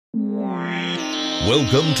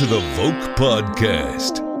Welcome to the Vogue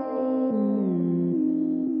Podcast.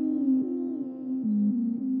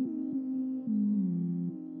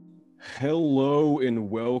 Hello and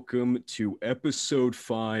welcome to episode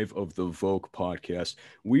 5 of the Vogue Podcast.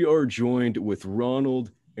 We are joined with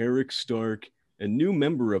Ronald, Eric Stark, a new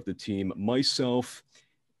member of the team, myself,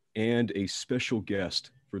 and a special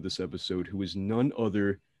guest for this episode who is none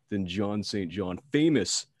other than John St. John,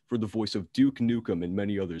 famous for the voice of Duke Nukem and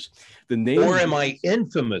many others. The name, or am I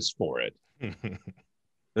infamous for it?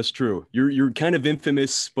 That's true. You're kind of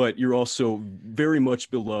infamous, but you're also very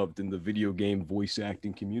much beloved in the video game voice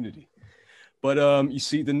acting community. But you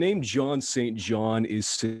see, the name John St. John is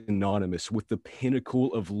synonymous with the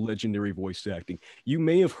pinnacle of legendary voice acting. You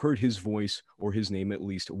may have heard his voice or his name at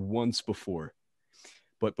least once before.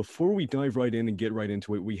 But before we dive right in and get right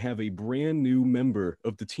into it, we have a brand new member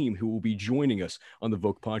of the team who will be joining us on the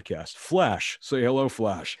Vogue Podcast. Flash. Say hello,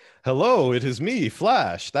 Flash. Hello, it is me,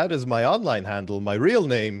 Flash. That is my online handle. My real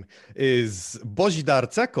name is Bozhidar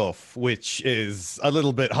Tsekov, which is a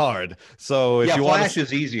little bit hard. So if you Flash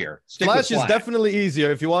is easier. Flash is definitely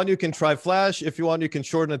easier. If you want, you can try Flash. If you want, you can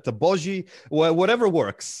shorten it to Boji. Whatever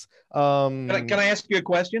works. Can I ask you a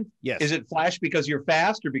question? Yes. Is it Flash because you're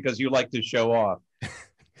fast or because you like to show off?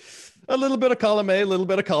 A little bit of column A, a little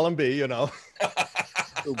bit of column B, you know.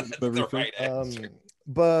 The right answer.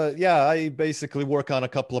 But yeah, I basically work on a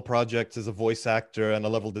couple of projects as a voice actor and a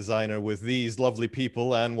level designer with these lovely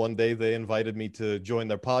people. And one day they invited me to join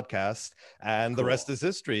their podcast, and the rest is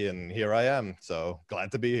history. And here I am. So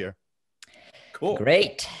glad to be here. Cool.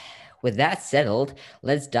 Great. With that settled,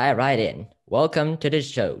 let's dive right in. Welcome to the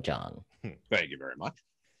show, John. Thank you very much.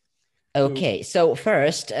 Okay, so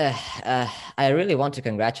first, I really want to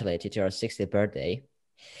congratulate you to your 60th birthday,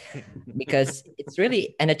 because it's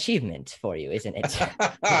really an achievement for you, isn't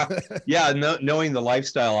it? Yeah, knowing the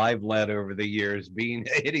lifestyle I've led over the years,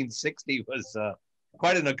 hitting 60 was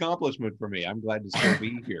quite an accomplishment for me. I'm glad to still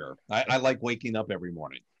be here. I like waking up every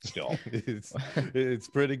morning still. It's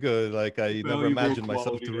pretty good. Like I never imagined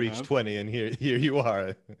myself to reach 20, and here you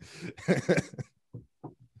are.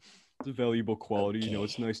 It's a valuable quality. Okay. You know,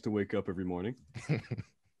 it's nice to wake up every morning,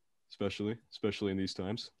 especially in these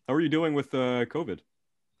times. How are you doing with COVID?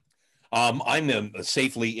 I'm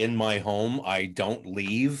safely in my home. I don't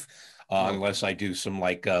leave unless I do some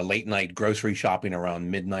late night grocery shopping around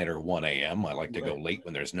midnight or 1 a.m. I like to go late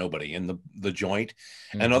when there's nobody in the joint.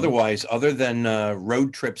 Mm-hmm. And otherwise, other than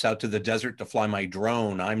road trips out to the desert to fly my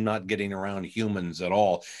drone, I'm not getting around humans at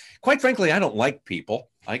all. Quite frankly, I don't like people.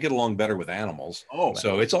 I get along better with animals.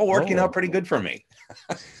 So it's all working out pretty good for me.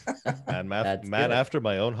 Man after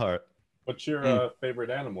my own heart. What's your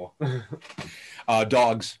favorite animal?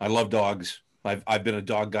 Dogs. I love dogs. I've been a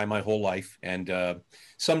dog guy my whole life. And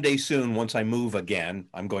someday soon, once I move again,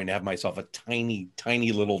 I'm going to have myself a tiny,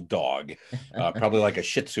 tiny little dog, probably like a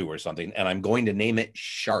Shih Tzu or something. And I'm going to name it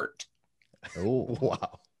Shart. Oh,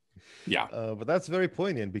 wow. Yeah. But that's very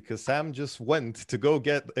poignant because Sam just went to go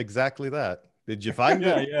get exactly that. Did you find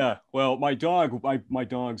it? Yeah. Well, my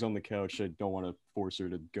dog's on the couch. I don't want to force her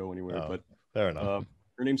to go anywhere, but fair enough.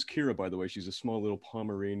 Her name's Kira, by the way. She's a small little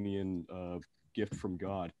Pomeranian gift from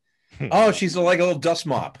God. Oh, she's like a little dust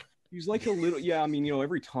mop. She's like a little, yeah. I mean, you know,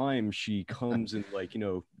 every time she comes and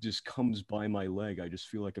just comes by my leg, I just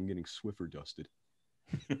feel like I'm getting Swiffer dusted.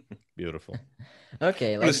 Beautiful.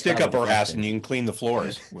 Okay, let's stick up her ass and you can clean the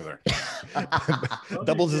floors with her.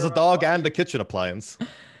 Doubles as a dog and a kitchen appliance.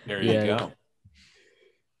 There you go.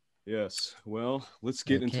 Yes. Well, let's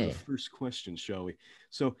get into the first question, shall we?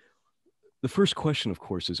 So the first question, of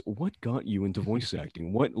course, is what got you into voice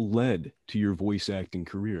acting? What led to your voice acting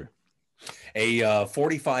career? A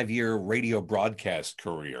 45-year radio broadcast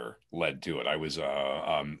career led to it. I was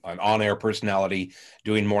an on-air personality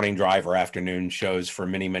doing morning drive or afternoon shows for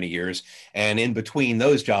many, many years. And in between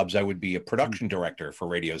those jobs, I would be a production director for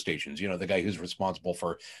radio stations. You know, the guy who's responsible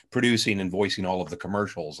for producing and voicing all of the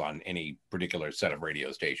commercials on any particular set of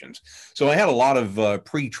radio stations. So I had a lot of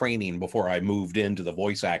pre-training before I moved into the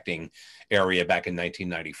voice acting area back in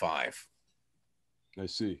 1995. I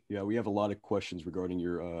see. Yeah, we have a lot of questions regarding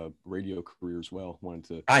your radio career as well.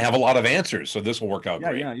 I have a lot of answers, so this will work out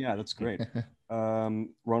great. Yeah, that's great.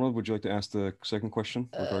 Ronald, would you like to ask the second question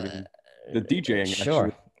regarding the DJing? Sure.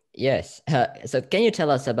 Actually? Yes. So can you tell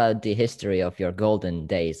us about the history of your golden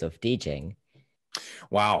days of DJing?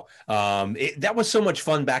 Wow. That was so much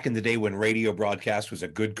fun back in the day when radio broadcast was a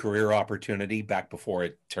good career opportunity, back before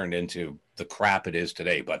it turned into the crap it is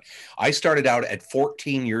today. But I started out at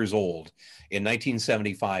 14 years old in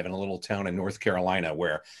 1975 in a little town in North Carolina,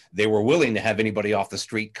 where they were willing to have anybody off the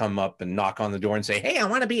street come up and knock on the door and say, "Hey, I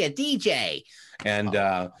want to be a DJ." And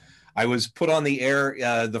I was put on the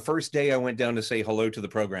air the first day I went down to say hello to the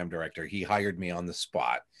program director. He hired me on the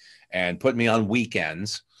spot and put me on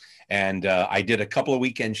weekends. And I did a couple of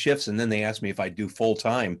weekend shifts, and then they asked me if I'd do full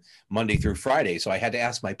time Monday through Friday. So I had to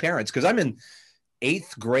ask my parents, because I'm in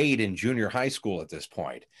 8th grade in junior high school at this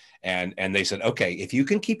point. And they said, "Okay, if you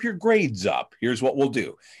can keep your grades up, here's what we'll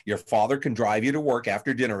do. Your father can drive you to work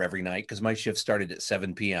after dinner every night," because my shift started at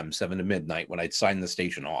 7 p.m., 7 to midnight, when I'd sign the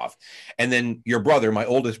station off. And then your brother, my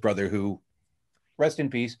oldest brother, who, rest in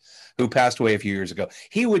peace, who passed away a few years ago,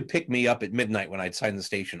 he would pick me up at midnight when I'd sign the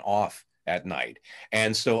station off at night.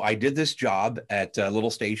 And so I did this job at a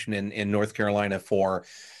little station in North Carolina for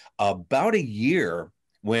about a year,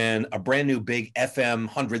 when a brand new big FM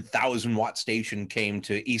 100,000 watt station came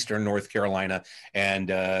to Eastern North Carolina, and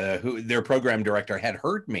their program director had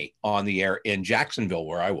heard me on the air in Jacksonville,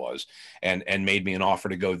 where I was, and made me an offer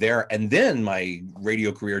to go there. And then my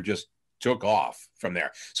radio career just took off from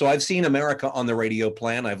there. So I've seen America on the radio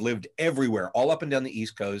plan. I've lived everywhere, all up and down the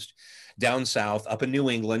East Coast, down south, up in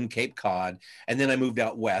New England, Cape Cod. And then I moved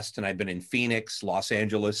out west, and I've been in Phoenix, Los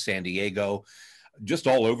Angeles, San Diego, just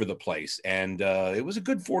all over the place. And it was a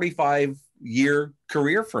good 45-year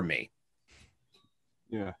career for me.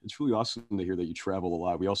 Yeah, it's really awesome to hear that you travel a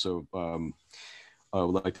lot. We also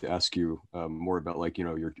would like to ask you more about, like, you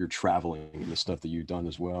know, your traveling and the stuff that you've done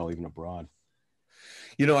as well, even abroad.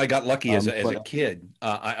 You know, I got lucky as a kid.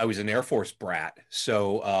 I was an Air Force brat.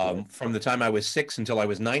 So from the time I was 6 until I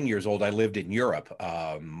was 9 years old, I lived in Europe.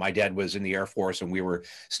 My dad was in the Air Force, and we were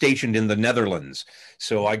stationed in the Netherlands.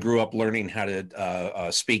 So I grew up learning how to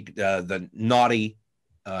speak the naughty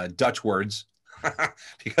Dutch words.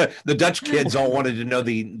 Because the Dutch kids all wanted to know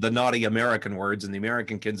the naughty American words, and the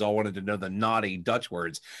American kids all wanted to know the naughty Dutch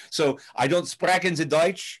words. So I don't spreken ze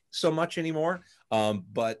Deutsch so much anymore,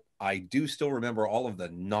 but I do still remember all of the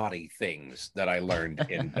naughty things that I learned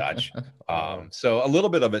in Dutch. So a little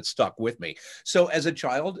bit of it stuck with me. So as a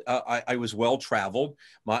child, I was well traveled.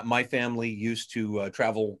 My family used to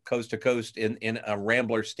travel coast to coast in a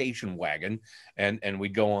Rambler station wagon, and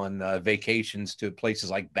we'd go on vacations to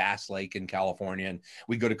places like Bass Lake in California, and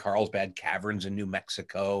we'd go to Carlsbad Caverns in New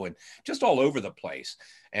Mexico, and just all over the place.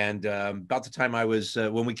 And about the time I was,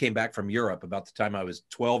 when we came back from Europe, about the time I was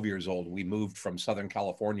 12 years old, we moved from Southern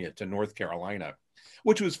California to North Carolina,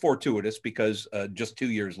 which was fortuitous, because just 2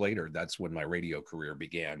 years later, that's when my radio career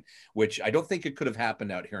began, which I don't think it could have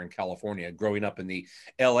happened out here in California. Growing up in the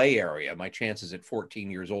LA area, my chances at 14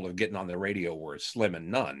 years old of getting on the radio were slim and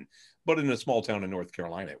none. But in a small town in North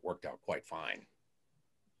Carolina, it worked out quite fine.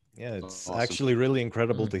 Yeah, it's Awesome. actually really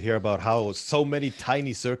incredible to hear about how so many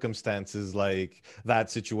tiny circumstances, like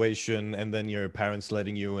that situation, and then your parents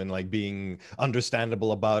letting you, and like being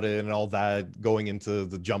understandable about it and all that, going into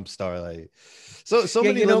the jump star, like so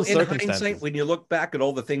many little circumstances. In hindsight, when you look back at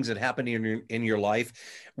all the things that happened in your life,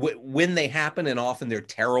 when they happen, and often they're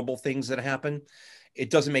terrible things that happen, it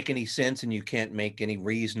doesn't make any sense, and you can't make any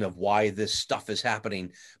reason of why this stuff is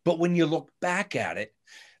happening. But when you look back at it,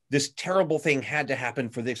 this terrible thing had to happen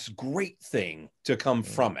for this great thing to come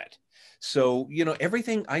from it. So, you know,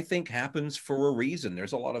 everything, I think, happens for a reason.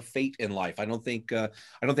 There's a lot of fate in life. I don't think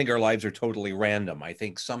our lives are totally random. I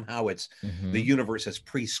think somehow it's the universe has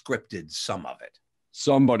prescripted some of it.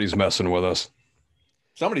 Somebody's messing with us.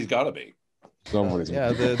 Somebody's got to be.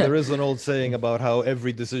 Yeah, there is an old saying about how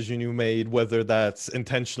every decision you made, whether that's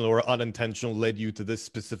intentional or unintentional, led you to this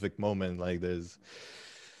specific moment. Like there's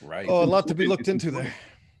a lot to be looked into there.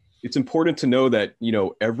 It's important to know that, you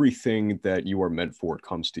know, everything that you are meant for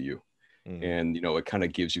comes to you. And, you know, it kind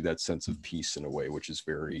of gives you that sense of peace in a way, which is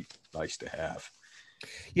very nice to have.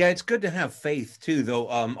 Yeah, it's good to have faith too, though.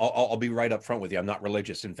 I'll be right up front with you. I'm not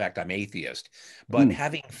religious. In fact, I'm atheist. But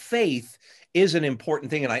having faith is an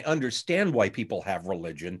important thing. And I understand why people have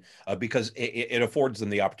religion, because it affords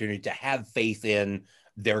them the opportunity to have faith in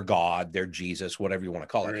their God, their Jesus, whatever you want to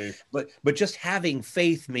call it. But just having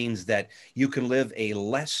faith means that you can live a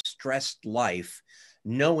less stressed life,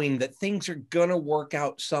 knowing that things are going to work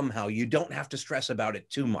out somehow. You don't have to stress about it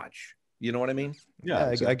too much. You know what I mean? Yeah,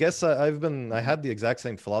 exactly. I guess I had the exact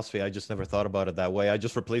same philosophy. I just never thought about it that way. I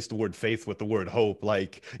just replaced the word faith with the word hope.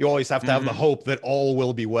 Like you always have to have the hope that all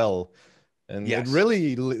will be well. And it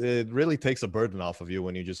really takes a burden off of you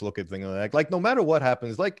when you just look at things like no matter what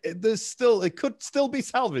happens, like it could still be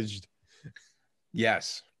salvaged.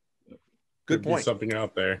 Yes. Good Could be point. something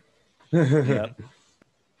out there. Yeah.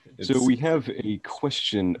 So we have a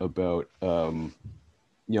question about,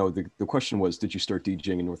 the question was, did you start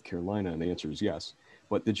DJing in North Carolina? And the answer is yes.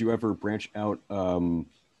 But did you ever branch out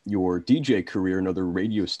your DJ career in other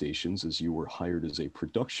radio stations as you were hired as a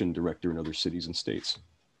production director in other cities and states?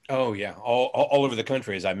 Oh yeah, all over the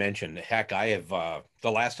country, as I mentioned. Heck, I have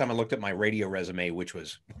the last time I looked at my radio resume, which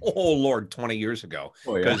was, oh Lord, 20 years ago.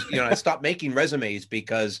 Oh, yeah. Because I stopped making resumes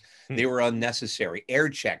because they were unnecessary. Air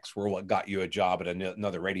checks were what got you a job at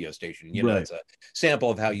another radio station. Right. It's a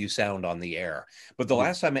sample of how you sound on the air. But the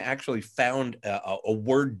last time I actually found a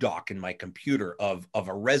Word doc in my computer of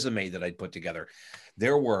a resume that I'd put together,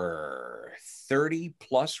 there were 30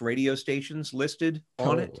 plus radio stations listed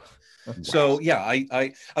on it. So yeah,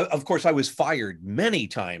 I of course I was fired many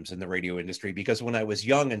times in the radio industry because when I was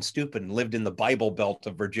young and stupid and lived in the Bible Belt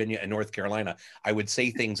of Virginia and North Carolina, I would say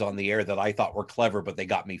things on the air that I thought were clever, but they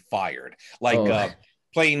got me fired. Like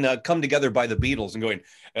playing "Come Together" by the Beatles and going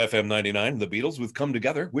FM 99, the Beatles with "Come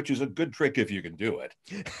Together," which is a good trick if you can do it.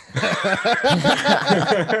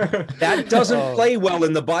 That doesn't play well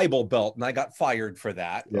in the Bible Belt, and I got fired for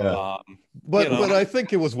that. Yeah. But I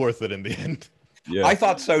think it was worth it in the end. Yeah. I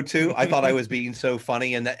thought so too. I thought I was being so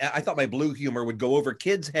funny, and I thought my blue humor would go over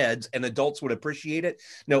kids' heads and adults would appreciate it.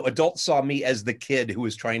 No, adults saw me as the kid who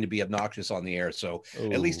was trying to be obnoxious on the air. So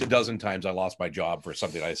at least a dozen times I lost my job for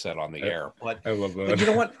something I said on the air. But I love that. But you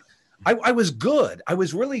know what? I was good. I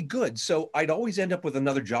was really good. So I'd always end up with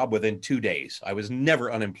another job within 2 days. I was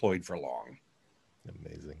never unemployed for long.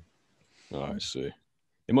 Amazing. Oh, I see.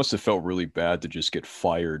 It must have felt really bad to just get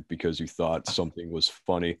fired because you thought something was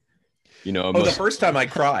funny. The first time I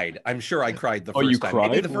cried. I'm sure I cried the first you time.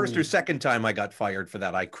 cried? Maybe the first or second time I got fired for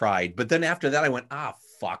that, I cried. But then after that, I went,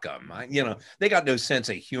 fuck them. They got no sense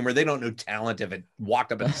of humor. They don't know talent if it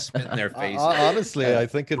walked up and spit in their face. Honestly, I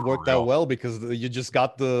think it worked out well because you just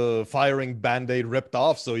got the firing Band-Aid ripped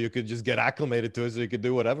off, so you could just get acclimated to it, so you could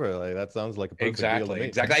do whatever. Like that sounds like a perfect deal to me.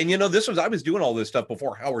 Exactly. And I was doing all this stuff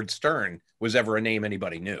before Howard Stern was ever a name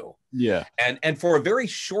anybody knew. Yeah. And for a very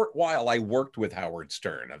short while, I worked with Howard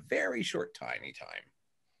Stern, a very short, tiny time.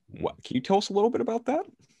 What, can you tell us a little bit about that?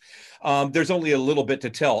 There's only a little bit to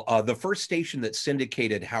tell. The first station that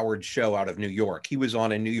syndicated Howard's show out of New York, he was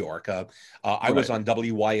on in New York. I was on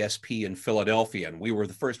WYSP in Philadelphia, and we were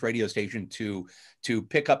the first radio station to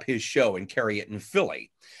pick up his show and carry it in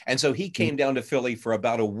Philly. And so he came down to Philly for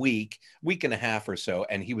about a week and a half or so,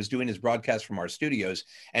 and he was doing his broadcast from our studios,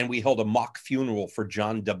 and we held a mock funeral for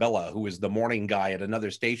John DeBella, who was the morning guy at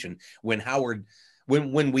another station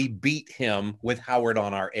when we beat him with Howard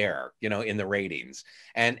on our air, in the ratings.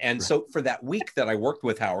 And so for that week that I worked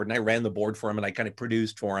with Howard and I ran the board for him and I kind of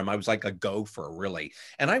produced for him, I was like a gopher, really.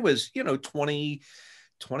 And I was,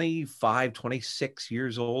 25, 26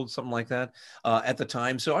 years old, something like that at the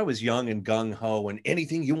time. So I was young and gung-ho and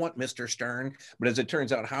anything you want, Mr. Stern. But as it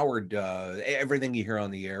turns out, Howard, everything you hear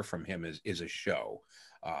on the air from him is a show.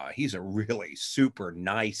 He's a really super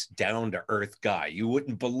nice, down-to-earth guy. You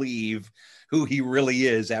wouldn't believe who he really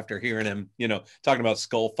is after hearing him, talking about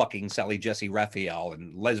skull fucking Sally Jesse Raphael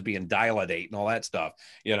and lesbian dilate and all that stuff.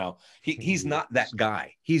 He's not that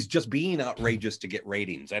guy. He's just being outrageous to get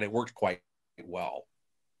ratings, and it worked quite well.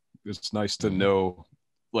 It's nice to know,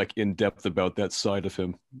 like, in depth about that side of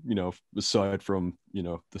him, aside from,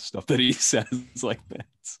 the stuff that he says like that.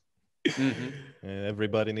 Mm-hmm.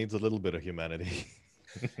 Everybody needs a little bit of humanity.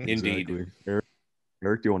 Indeed. Exactly.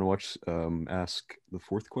 Eric, do you want to ask the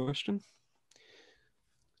fourth question?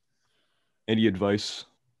 Any advice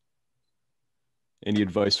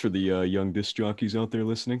for the young disc jockeys out there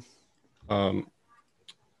listening?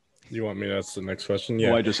 You want me to ask the next question?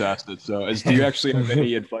 Yeah. Well, I just asked it. So, do you actually have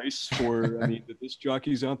any advice for, the disc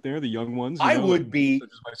jockeys out there, the young ones? I would be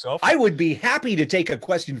happy to take a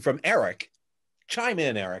question from Eric. Chime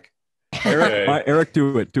in, Eric. Eric,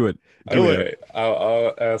 do it.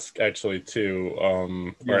 I'll ask actually two.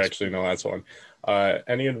 Or actually, no, that's one.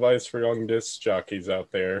 Any advice for young disc jockeys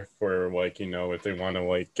out there for if they want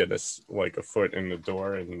to get a foot in the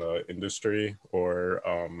door in the industry or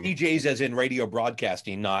DJs as in radio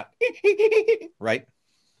broadcasting, not right?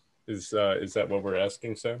 Is that what we're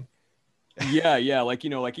asking, Sam? Yeah.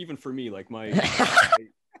 Even for me,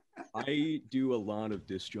 I do a lot of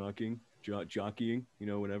disc jockeying,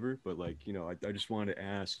 whatever. But I just wanted to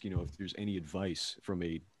ask, if there's any advice from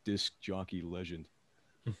a disc jockey legend.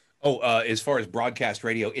 As far as broadcast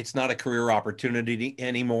radio, it's not a career opportunity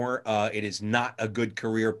anymore. It is not a good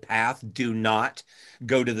career path. Do not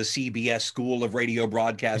go to the CBS School of Radio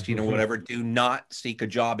Broadcasting or whatever. Do not seek a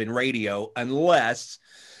job in radio unless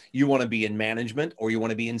you want to be in management or you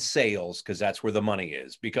want to be in sales, because that's where the money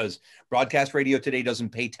is. Because broadcast radio today doesn't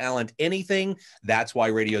pay talent anything. That's why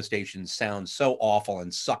radio stations sound so awful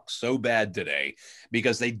and suck so bad today,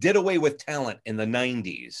 because they did away with talent in the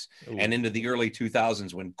 90s and into the early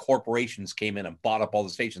 2000s when corporations came in and bought up all the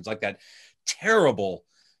stations, like that terrible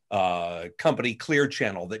company Clear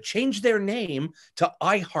Channel that changed their name to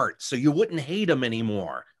iHeart so you wouldn't hate them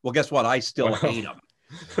anymore. Well, guess what? I still hate them.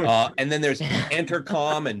 And then there's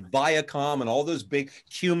Entercom and Viacom and all those big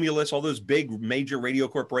Cumulus, all those big major radio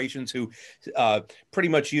corporations who pretty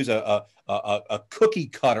much use a cookie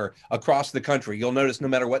cutter across the country. You'll notice no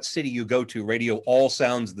matter what city you go to, radio all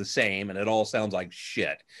sounds the same and it all sounds like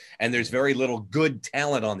shit. And there's very little good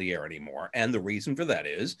talent on the air anymore. And the reason for that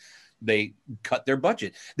is they cut their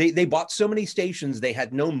budget. They bought so many stations, they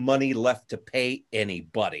had no money left to pay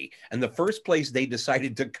anybody. And the first place they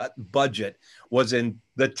decided to cut budget was in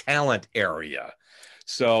the talent area.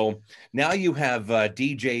 So now you have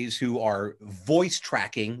DJs who are voice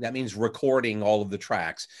tracking. That means recording all of the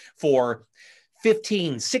tracks for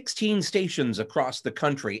 15, 16 stations across the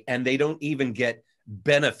country. And they don't even get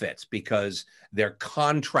benefits because they're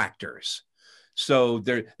contractors. So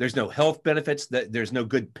there's no health benefits, there's no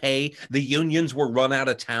good pay. The unions were run out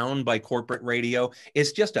of town by corporate radio.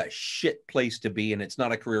 It's just a shit place to be, and it's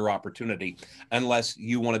not a career opportunity unless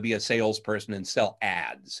you want to be a salesperson and sell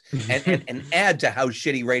ads. And add to how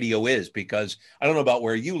shitty radio is, because I don't know about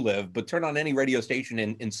where you live, but turn on any radio station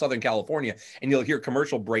in Southern California and you'll hear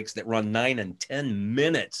commercial breaks that run 9 and 10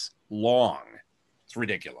 minutes long. It's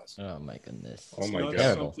ridiculous. Oh my goodness. Oh my Not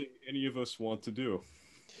God. something any of us want to do.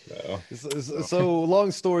 No. So long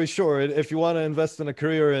story short, if you want to invest in a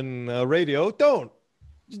career in radio, don't.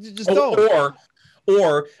 Just don't.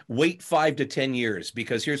 Or wait 5 to 10 years,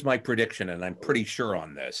 because here's my prediction, and I'm pretty sure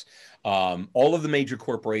on this. All of the major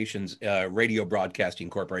corporations, radio broadcasting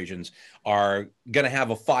corporations, are going to have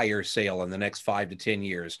a fire sale in the next 5 to 10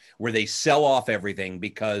 years where they sell off everything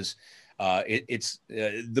because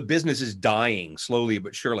the business is dying slowly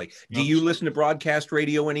but surely. Do you listen to broadcast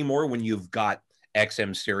radio anymore when you've got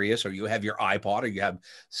XM Sirius, or you have your iPod, or you have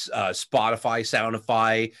Spotify,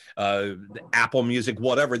 Soundify, Apple Music,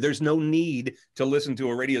 whatever? There's no need to listen to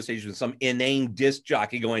a radio station with some inane disc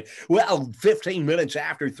jockey going, well, 15 minutes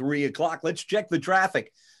after 3 o'clock, let's check the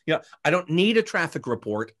traffic. You know, I don't need a traffic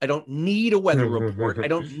report. I don't need a weather report. I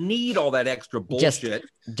don't need all that extra bullshit.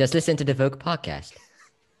 Just listen to the Vogue podcast.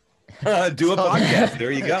 Do a podcast.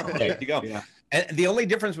 There you go. There you go. Yeah. And the only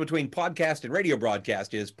difference between podcast and radio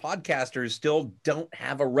broadcast is podcasters still don't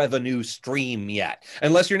have a revenue stream yet,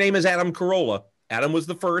 unless your name is Adam Carolla. Adam was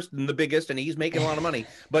the first and the biggest, and he's making a lot of money.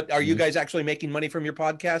 But are you guys actually making money from your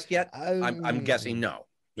podcast yet? I'm guessing no.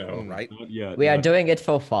 No, right? Not yet. We are doing it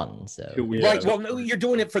for fun, so Right. Well, no, you're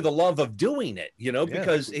doing it for the love of doing it, you know, Yeah.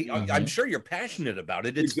 because I'm sure you're passionate about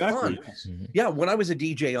it. It's Exactly, fun. yes. Yeah. When I was a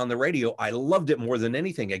DJ on the radio, I loved it more than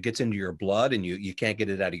anything. It gets into your blood and you can't get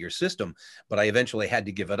it out of your system. But I eventually had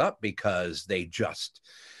to give it up because they just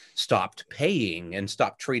stopped paying and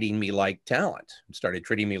stopped treating me like talent and started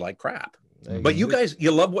treating me like crap. But you guys,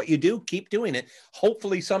 you love what you do. Keep doing it.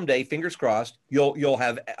 Hopefully someday, fingers crossed, you'll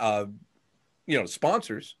have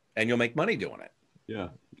sponsors and you'll make money doing it. Yeah,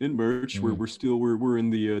 in merch, we're in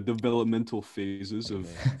the developmental phases of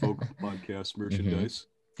Vogue podcast merchandise.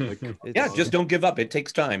 Like, Just don't give up. It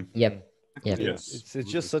takes time. Yep. yes, It's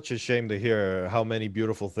just such a shame to hear how many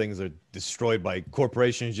beautiful things are destroyed by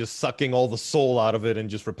corporations just sucking all the soul out of it and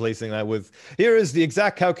just replacing that with, here is the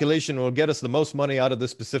exact calculation will get us the most money out of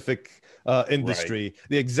this specific industry. Right.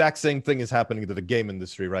 The exact same thing is happening to the game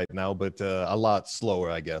industry right now, but a lot slower,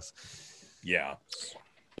 I guess. Yeah.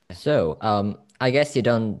 So, I guess you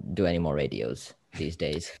don't do any more radios these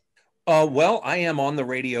days. Well, I am on the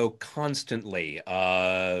radio constantly.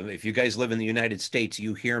 If you guys live in the United States,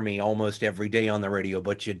 you hear me almost every day on the radio,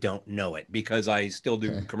 but you don't know it because I still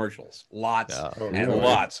do commercials. Lots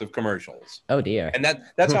lots of commercials. Oh dear. And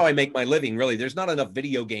that's how I make my living, really. There's not enough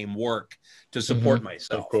video game work to support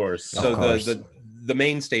myself. Of course. So Of course. the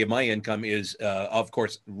mainstay of my income is, of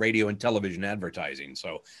course, radio and television advertising.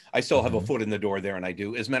 So I still have a foot in the door there, and I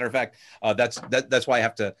do. As a matter of fact, that's why I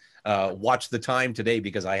have to watch the time today,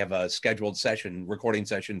 because I have a scheduled recording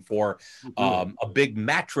session for a big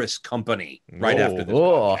mattress company right after this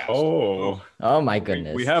podcast. Oh my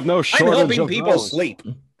goodness. we have no I'm shortage helping of people those. sleep.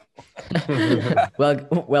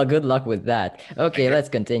 Well, good luck with that. Okay, let's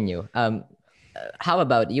continue. How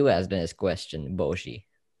about you ask the next question, Boshi?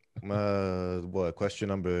 What, question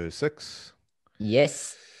number 6?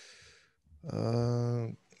 Yes.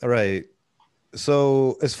 All right.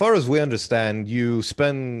 So, as far as we understand, you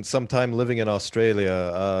spend some time living in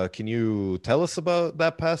Australia. Can you tell us about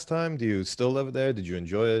that pastime? Do you still live there? Did you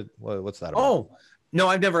enjoy it? What's that about? Oh, no,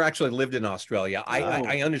 I've never actually lived in Australia. I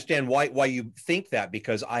Oh. understand why you think that,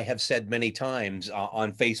 because I have said many times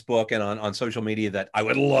on Facebook and on social media that I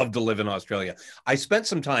would love to live in Australia. I spent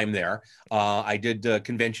some time there. I did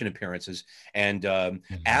convention appearances, and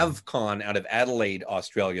AvCon out of Adelaide,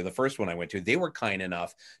 Australia, the first one I went to, they were kind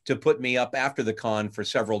enough to put me up after the con for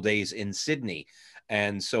several days in Sydney.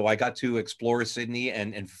 And so I got to explore Sydney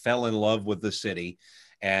and fell in love with the city,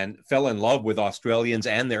 and fell in love with Australians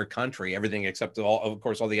and their country, everything except all, of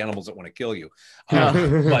course, all the animals that want to kill you.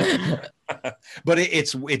 But but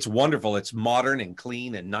it's wonderful. It's modern and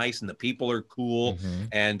clean and nice, and the people are cool.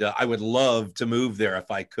 And I would love to move there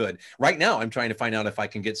if I could. Right now, I'm trying to find out if I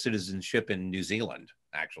can get citizenship in New Zealand,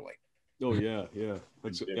 actually. Oh yeah, yeah.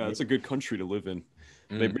 That's a good country to live in.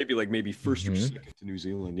 Maybe first or second to New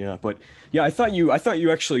Zealand. Yeah, but yeah, I thought you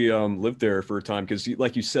actually lived there for a time, because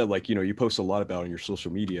like you said, like, you post a lot about it on your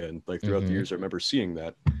social media, and like throughout the years I remember seeing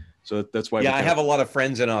that. So that's why. Yeah, I have a lot of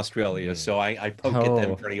friends in Australia, so I poke at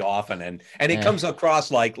them pretty often, and it comes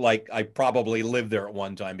across like I probably lived there at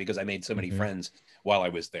one time, because I made so many friends while I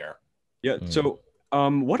was there. Yeah. So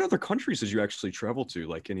what other countries did you actually travel to?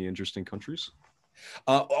 Like, any interesting countries?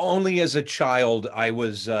 Only as a child. I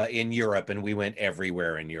was in Europe, and we went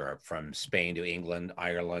everywhere in Europe, from Spain to England,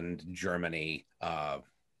 Ireland, Germany,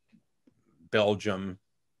 Belgium,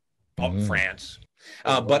 France.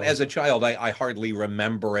 But as a child, I hardly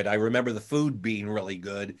remember it. I remember the food being really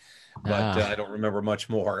good, but I don't remember much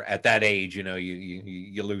more. At that age,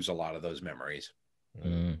 you lose a lot of those memories.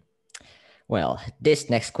 Well,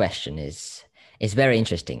 this next question is very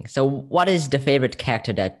interesting. So, what is the favorite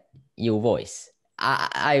character that you voice?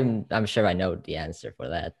 I'm sure I know the answer for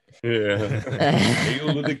that. Yeah.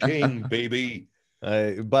 Hail to the king, baby.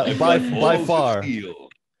 By far.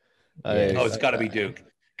 It's got to be Duke.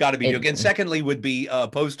 Got to be Duke. And secondly would be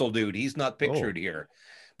Postal Dude. He's not pictured here,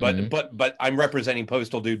 but I'm representing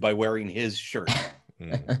Postal Dude by wearing his shirt,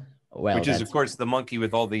 well, which is of course the monkey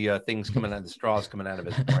with all the things coming out of the straws coming out of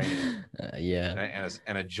his brain. Yeah,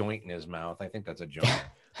 and a joint in his mouth. I think that's a joint.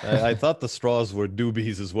 I thought the straws were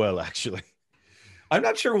doobies as well, actually. I'm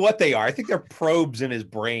not sure what they are. I think they're probes in his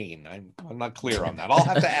brain. I'm not clear on that. I'll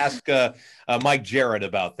have to ask Mike Jarrett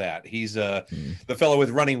about that. He's the fellow with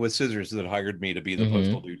Running with Scissors that hired me to be the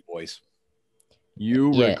Postal Dude voice.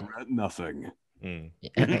 You regret nothing.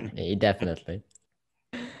 Yeah, definitely.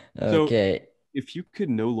 Okay. So, if you could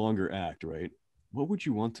no longer act, right, what would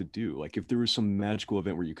you want to do? Like, if there was some magical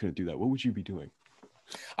event where you couldn't do that, what would you be doing?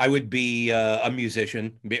 I would be a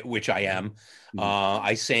musician, which I am.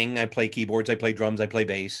 I sing, I play keyboards, I play drums, I play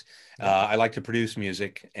bass. I like to produce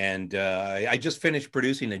music. And I just finished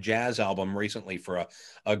producing a jazz album recently for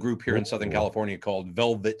a group here in Southern California called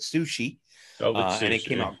Velvet Sushi. And it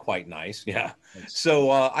came out quite nice. Yeah. So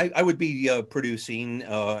I would be producing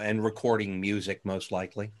and recording music, most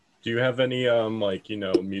likely. Do you have any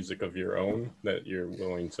music of your own that you're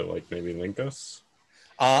willing to like maybe link us?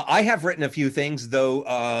 I have written a few things, though.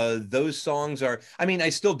 Those songs are, I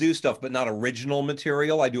still do stuff, but not original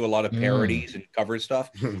material. I do a lot of parodies and cover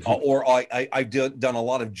stuff, or I've done a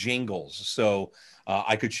lot of jingles. So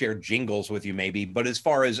I could share jingles with you maybe. But as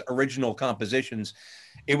far as original compositions,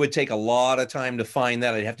 it would take a lot of time to find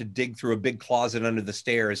that. I'd have to dig through a big closet under the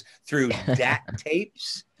stairs, through DAT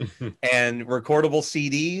tapes and recordable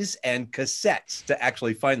CDs and cassettes to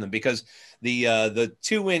actually find them, because the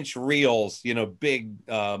 2-inch reels, big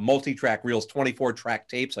multi-track reels, 24-track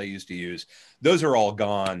tapes I used to use, those are all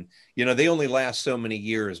gone. They only last so many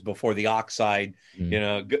years before the oxide,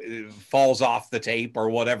 falls off the tape or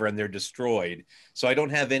whatever, and they're destroyed. So I don't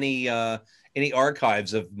have any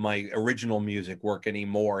archives of my original music work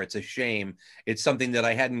anymore. It's a shame. It's something that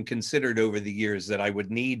I hadn't considered over the years that I would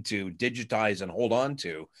need to digitize and hold on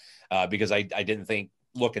to, because I didn't think,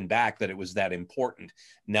 looking back, that it was that important.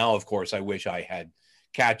 Now, of course, I wish I had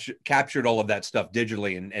captured all of that stuff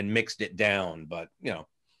digitally and mixed it down, but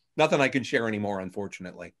nothing I can share anymore,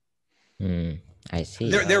 unfortunately. I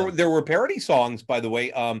see. There were parody songs, by the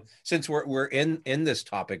way. Since we're in this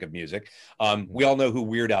topic of music, we all know who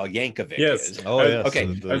Weird Al Yankovic is. Oh, yes. Okay.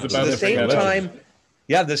 The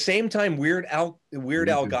same time Weird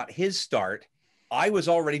Al got his start, I was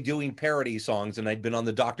already doing parody songs, and I'd been on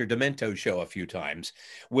the Dr. Demento show a few times.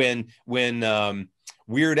 When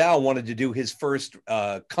Weird Al wanted to do his first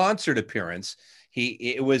concert appearance,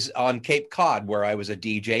 It was on Cape Cod where I was a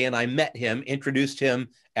DJ, and I met him, introduced him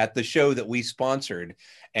at the show that we sponsored.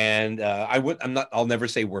 And I'll never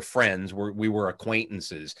say we're friends. We were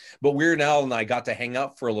acquaintances, but Weird Al and I got to hang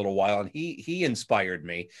out for a little while, and he inspired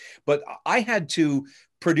me. But I had to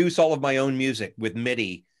produce all of my own music with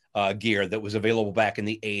MIDI gear that was available back in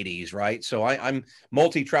the 80s, right? So I'm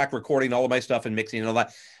multi-track recording all of my stuff and mixing and all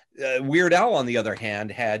that. Weird Al, on the other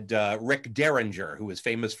hand, had Rick Derringer, who was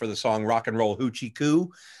famous for the song Rock and Roll Hoochie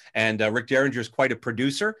Coo. And Rick Derringer is quite a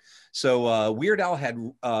producer. So Weird Al had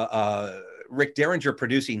Rick Derringer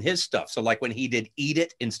producing his stuff. So like when he did Eat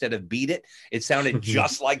It instead of Beat It, it sounded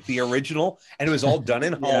just like the original. And it was all done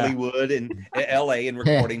in Hollywood and LA and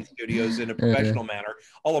recording studios in a professional manner.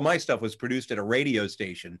 All of my stuff was produced at a radio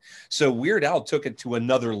station. So Weird Al took it to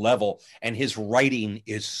another level, and his writing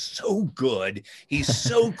is so good. He's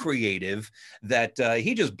so creative that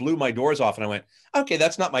he just blew my doors off. And I went, okay,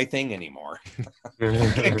 that's not my thing anymore.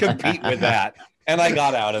 Can't compete with that. And I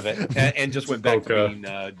got out of it and just went back to being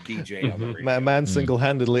DJ on the radio. Man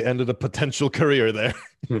single-handedly ended a potential career there.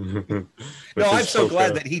 No, I'm so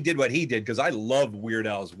glad that he did what he did, because I love Weird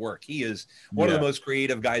Al's work. He is one of the most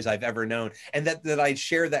creative guys I've ever known. And that I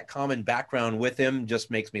share that common background with him just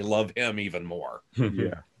makes me love him even more.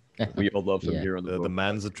 Yeah. We all love him here on the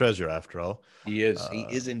man's a treasure, after all. He is. He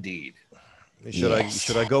is indeed.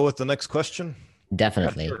 Should I go with the next question?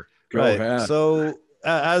 Definitely. Sure. Right. So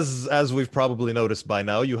as we've probably noticed by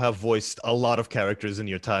now, you have voiced a lot of characters in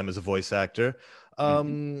your time as a voice actor.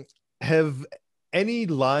 Have any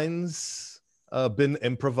lines been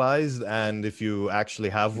improvised? And if you actually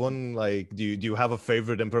have one, like, do you have a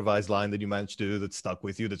favorite improvised line that you managed to do that stuck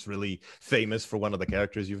with you, that's really famous for one of the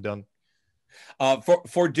characters you've done?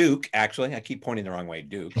 For Duke, actually, I keep pointing the wrong way,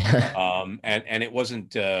 Duke. And it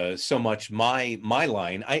wasn't so much my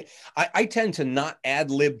line. I tend to not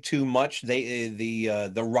ad lib too much.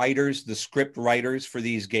 The writers, the script writers for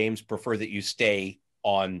these games prefer that you stay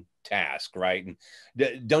on task, right? And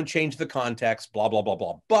don't change the context, blah blah blah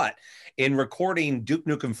blah. But in recording Duke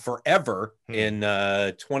Nukem Forever in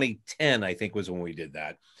 2010, I think was when we did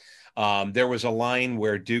that. There was a line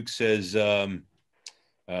where Duke says,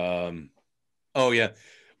 "Oh yeah,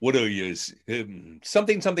 what are you?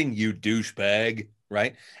 Something, you douchebag,"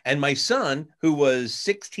 right? And my son, who was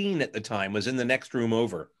 16 at the time, was in the next room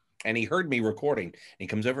over, and he heard me recording. And he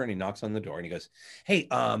comes over and he knocks on the door and he goes, "Hey,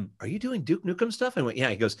 are you doing Duke Nukem stuff?" And I went, "Yeah."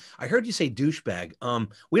 He goes, "I heard you say douchebag.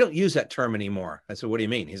 We don't use that term anymore." I said, "What do you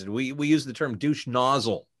mean?" He said, "We use the term douche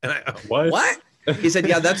nozzle." And I, what? He said,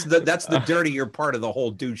 "Yeah, that's the dirtier part of the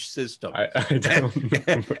whole douche system." I don't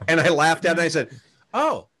and I laughed at it. And I said,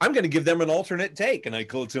 "Oh, I'm going to give them an alternate take." And I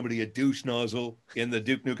called somebody a douche nozzle in the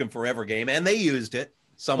Duke Nukem Forever game, and they used it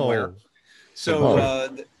somewhere. So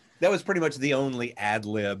that was pretty much the only ad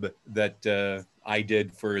lib that I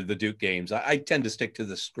did for the Duke games. I tend to stick to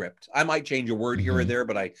the script. I might change a word here or there,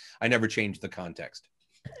 but I never change the context.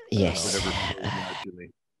 Yes.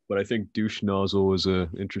 But I think douche nozzle is a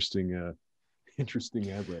interesting ad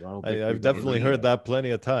lib. I've definitely heard that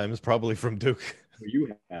plenty of times, probably from Duke.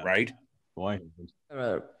 You have, right? Why?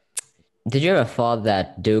 Did you ever thought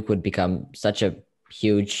that Duke would become such a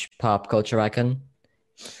huge pop culture icon?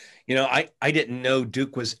 You know, I didn't know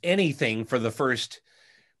Duke was anything for the first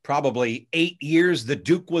probably 8 years that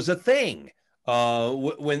Duke was a thing.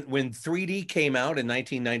 When 3D came out in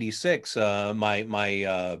 1996,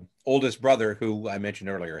 my oldest brother, who I mentioned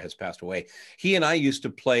earlier, has passed away. He and I used to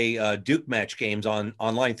play Duke match games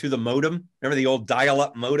online through the modem. Remember the old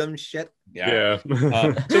dial-up modem shit? Yeah.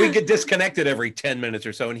 So we get disconnected every 10 minutes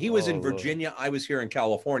or so. And he was in Virginia. I was here in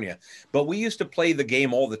California. But we used to play the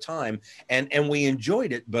game all the time. And we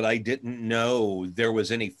enjoyed it. But I didn't know there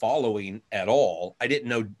was any following at all. I didn't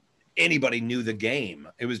know anybody knew the game.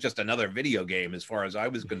 It was just another video game as far as I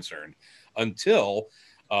was concerned. Until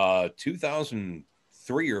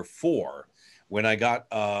 2003 or 4, when I got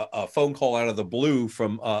a phone call out of the blue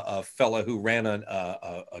from a fella who ran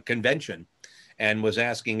a convention and was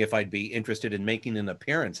asking if I'd be interested in making an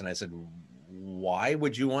appearance. And I said, "Why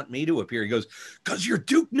would you want me to appear?" He goes, "'Cause you're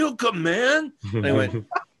Duke Nukem, man." And I went,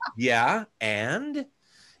 "Yeah, and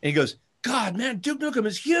he goes, "God, man, Duke Nukem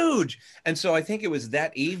is huge." And so I think it was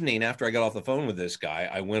that evening after I got off the phone with this guy,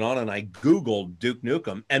 I went on and I Googled Duke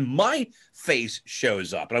Nukem and my face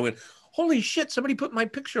shows up. And I went, "Holy shit, somebody put my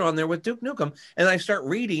picture on there with Duke Nukem." And I start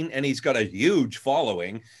reading, and he's got a huge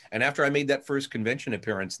following. And after I made that first convention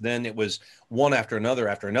appearance, then it was one after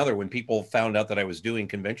another. When people found out that I was doing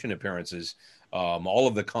convention appearances, all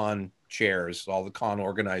of the con chairs, all the con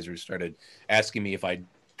organizers started asking me if I'd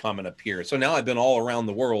come and appear. So now I've been all around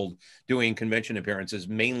the world doing convention appearances,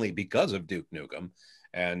 mainly because of Duke Nukem.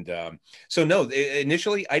 And so no,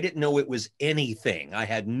 initially I didn't know it was anything. I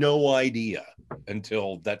had no idea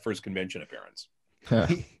until that first convention appearance.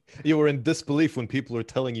 You were in disbelief when people were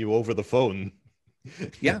telling you over the phone.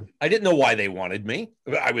 Yeah, I didn't know why they wanted me.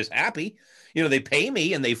 I was happy. You know, they pay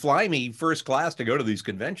me and they fly me first class to go to these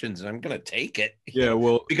conventions, and I'm going to take it. Yeah,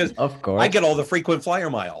 well, because of course I get all the frequent flyer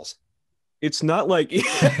miles. It's not like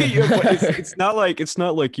it's not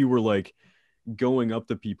like you were like going up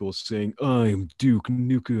to people saying, "I'm Duke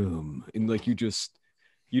Nukem," and like you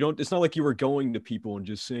don't. It's not like you were going to people and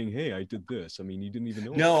just saying, "Hey, I did this." I mean, you didn't even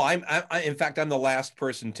know. No, in fact, I'm the last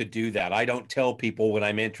person to do that. I don't tell people when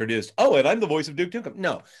I'm introduced, "Oh, and I'm the voice of Duke Nukem."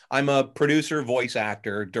 No, I'm a producer, voice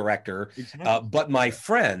actor, director. Exactly. But my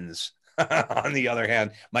friends, on the other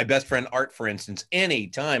hand, my best friend Art, for instance,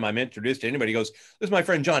 anytime I'm introduced to anybody, he goes, "This is my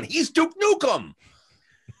friend John. He's Duke Nukem."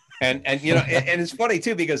 And you know, and it's funny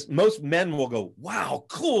too, because most men will go, "Wow,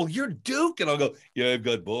 cool, you're Duke," and I'll go, "Yeah, I've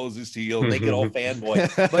got balls of steel." And they get all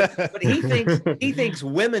fanboy. But he thinks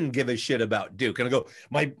women give a shit about Duke, and I go,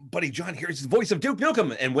 "My buddy John here's the voice of Duke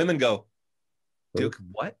Nukem," and women go, "Duke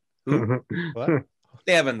what? Who? What?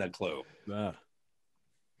 They haven't a clue," Ah.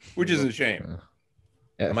 which is a shame.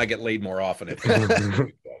 I might get laid more often if.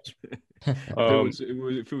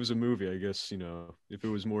 If it was a movie, I guess, you know, if it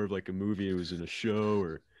was more of like a movie, it was in a show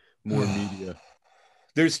or more media.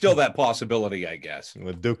 There's still that possibility, I guess.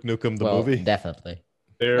 With Duke Nukem the movie? Definitely.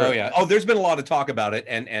 Oh yeah. Oh, there's been a lot of talk about it,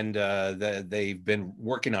 and they've been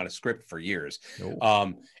working on a script for years.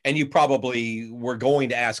 And you probably were going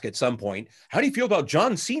to ask at some point, how do you feel about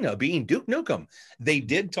John Cena being Duke Nukem? They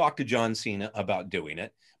did talk to John Cena about doing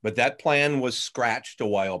it, but that plan was scratched a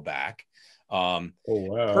while back. Oh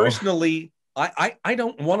wow. Personally, I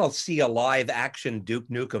don't want to see a live action Duke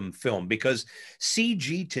Nukem film, because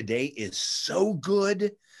CG today is so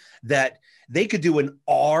good that they could do an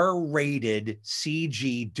R-rated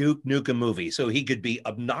CG Duke Nukem movie. So he could be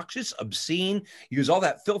obnoxious, obscene, use all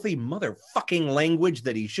that filthy motherfucking language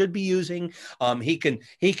that he should be using. He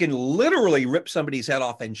can literally rip somebody's head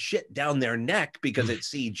off and shit down their neck because it's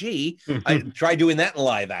CG. I try doing that in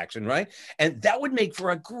live action, right? And that would make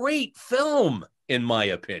for a great film, in my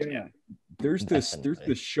opinion. Yeah. There's this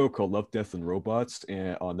show called Love, Death, and Robots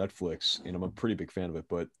on Netflix, and I'm a pretty big fan of it.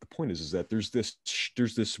 But the point is that there's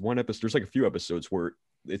this one episode. There's like a few episodes where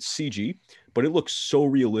it's CG, but it looks so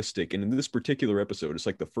realistic. And in this particular episode, it's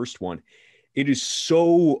like the first one. It is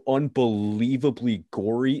so unbelievably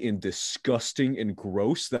gory and disgusting and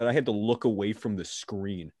gross that I had to look away from the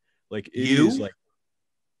screen. Like it is like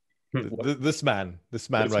this man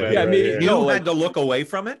right man, here. Yeah, I mean, You had to look away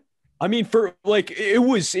from it? I mean, for like,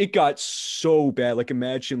 it got so bad. Like,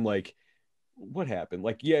 imagine like what happened.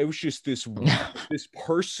 Like, yeah, it was just this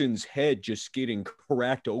person's head just getting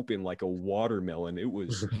cracked open like a watermelon. It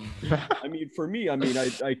was, I mean, for me, I mean,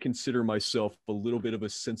 I consider myself a little bit of a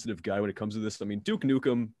sensitive guy when it comes to this. I mean, Duke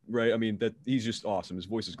Nukem, right? I mean, that he's just awesome. His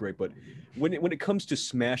voice is great, but when it comes to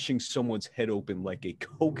smashing someone's head open like a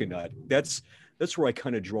coconut, that's where I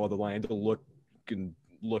kind of draw the line. To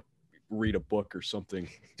read a book or something.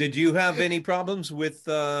 Did you have any problems with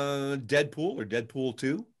Deadpool or Deadpool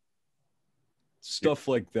 2? Stuff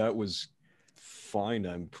like that was fine,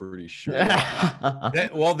 I'm pretty sure.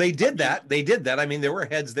 Well, they did that. I mean, there were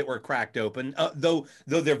heads that were cracked open, though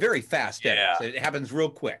they're very fast. Yeah. It happens real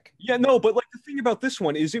quick. Yeah, no, but like the thing about this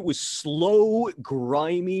one is it was slow,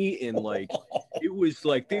 grimy, and like it was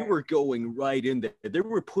like they were going right in there. They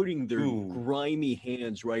were putting their grimy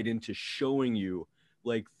hands right into showing you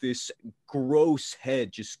like this gross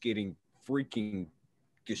head just getting freaking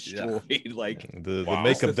destroyed. Yeah. Like the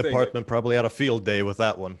makeup department probably had a field day with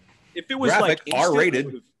that one. If it was graphic, like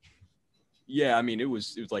R-rated. Yeah, I mean it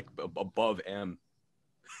was like above M.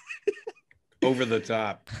 Over the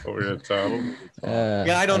top.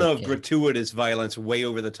 Yeah, I don't know if gratuitous violence, way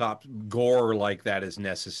over the top gore like that is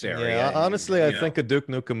necessary. Yeah, honestly, I think a Duke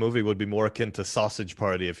Nukem movie would be more akin to Sausage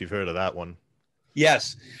Party, if you've heard of that one.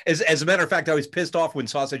 Yes. As a matter of fact, I was pissed off when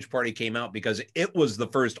Sausage Party came out because it was the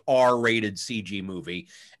first R-rated CG movie,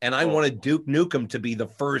 and I wanted Duke Nukem to be the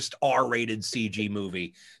first R-rated CG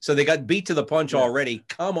movie. So they got beat to the punch already.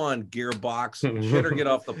 Come on, Gearbox. Shit or get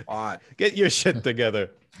off the pot. Get your shit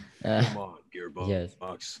together. Come on, Gearbox.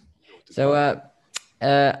 Yes. So,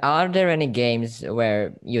 are there any games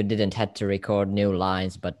where you didn't have to record new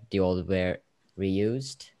lines, but the old were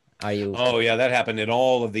reused? Are you? Oh yeah, that happened in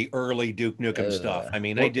all of the early Duke Nukem stuff. I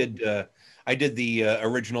mean, I did the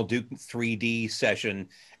original Duke 3D session,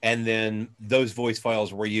 and then those voice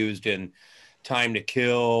files were used in Time to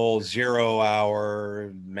Kill, 0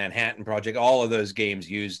 Hour, Manhattan Project, all of those games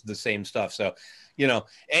used the same stuff. So, you know,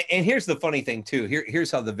 and here's the funny thing too.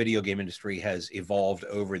 Here's how the video game industry has evolved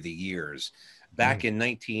over the years. Back in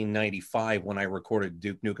 1995, when I recorded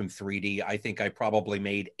Duke Nukem 3D, I think I probably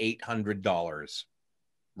made $800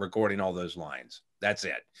 recording all those lines. That's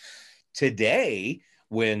it. Today,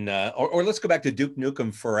 when or let's go back to Duke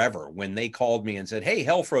Nukem Forever, when they called me and said, hey,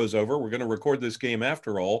 hell froze over, we're going to record this game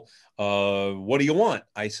after all, what do you want?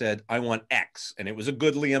 I said, I want X, and it was a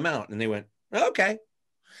goodly amount, and they went, okay.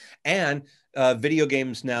 And video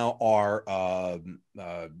games now are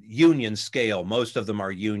union scale. Most of them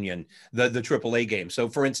are union, the AAA games. So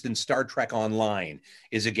for instance, Star Trek Online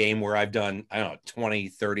is a game where I've done, I don't know, 20,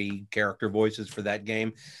 30 character voices for that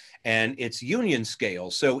game. And it's union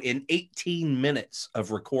scale. So in 18 minutes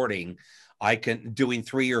of recording, I can, doing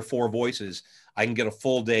 3 or 4 voices, I can get a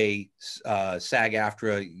full day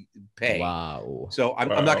SAG-AFTRA pay. Wow. So I'm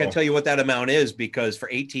not going to tell you what that amount is, because for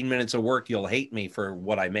 18 minutes of work, you'll hate me for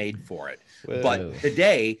what I made for it. Whoa. But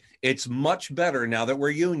today, it's much better now that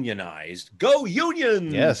we're unionized. Go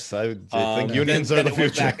unions! Yes, I think unions are the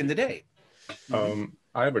future. Back in the day.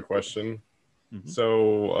 I have a question.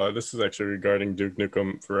 So this is actually regarding Duke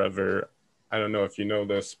Nukem Forever. I don't know if you know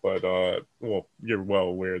this, but well, you're well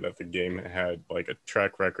aware that the game had like a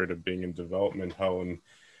track record of being in development hell and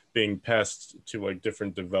being passed to like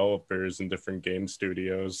different developers and different game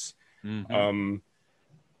studios.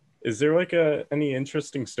 Is there like any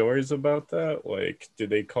interesting stories about that? Like, did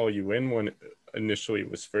they call you in when initially it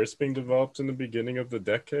was first being developed in the beginning of the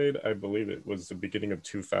decade? I believe it was the beginning of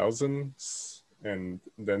 2000s. And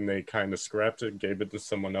then they kind of scrapped it, gave it to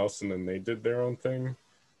someone else, and then they did their own thing?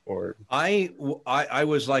 Or I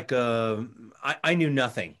was like, I knew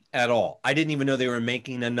nothing at all. I didn't even know they were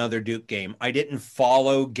making another Duke game. I didn't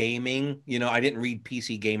follow gaming. You know, I didn't read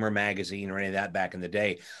PC Gamer magazine or any of that back in the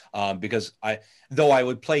day, because though I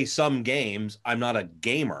would play some games, I'm not a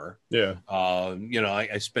gamer. Yeah. You know,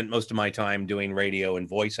 I spent most of my time doing radio and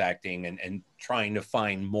voice acting and trying to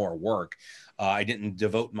find more work. I didn't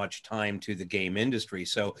devote much time to the game industry.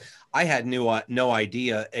 So I had no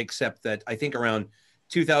idea, except that I think around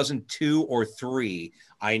 2002 or 3,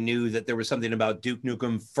 I knew that there was something about Duke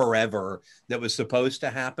Nukem Forever that was supposed to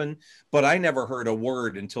happen, but I never heard a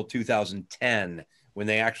word until 2010 when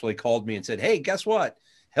they actually called me and said, hey, guess what?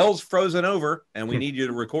 Hell's frozen over and we need you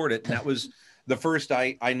to record it. And that was the first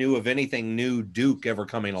I knew of anything new Duke ever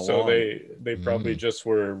coming along. So they probably just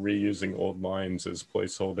were reusing old lines as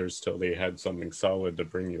placeholders till they had something solid to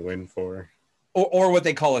bring you in for. Or what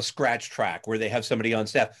they call a scratch track, where they have somebody on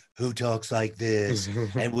staff who talks like this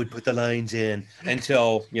and would put the lines in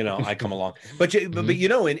until, you know, I come along. But you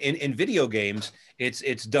know, in video games,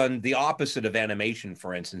 it's done the opposite of animation.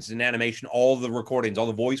 For instance, in animation, all the recordings, all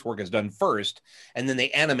the voice work is done first, and then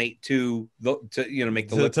they animate to you know, make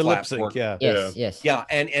the lip sync work. Yeah. Yes. Yeah,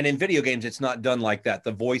 and in video games, it's not done like that.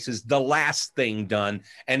 The voice is the last thing done,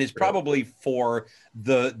 and it's probably for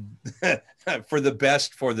the for the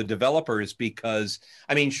best for the developers, because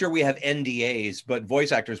I mean, sure, we have NDAs, but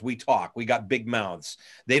voice actors, we talk. We got big mouths.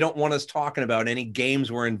 They don't want us talking about any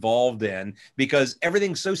games we're involved in because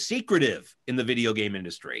everything's so secretive in the video game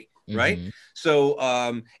industry, right?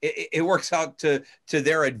 So it works out to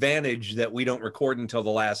their advantage that we don't record until the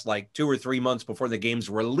last like 2 or 3 months before the game's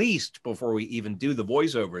released, before we even do the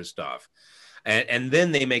voiceover stuff. And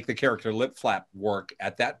then they make the character lip flap work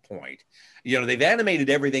at that point. You know, they've animated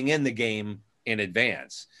everything in the game in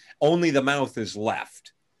advance. Only the mouth is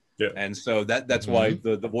left. Yeah. And so that's why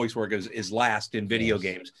the voice work is last in video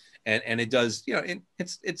games. And it does, you know,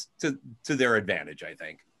 it's to their advantage, I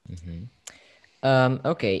think.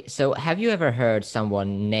 Okay, so have you ever heard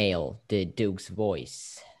someone nail the Duke's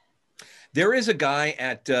voice? There is a guy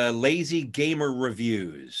at Lazy Gamer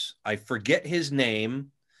Reviews. I forget his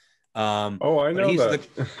name. I know that.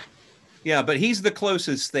 Yeah, but he's the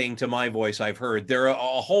closest thing to my voice I've heard. There are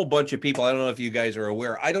a whole bunch of people. I don't know if you guys are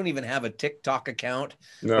aware. I don't even have a TikTok account.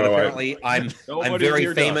 No, but apparently I'm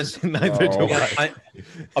very famous. Neither do I.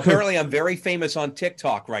 Apparently, I'm very famous on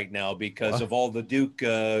TikTok right now because of all the Duke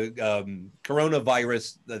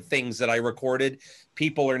coronavirus things that I recorded.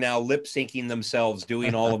 People are now lip syncing themselves,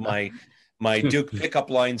 doing all of my Duke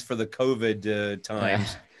pickup lines for the COVID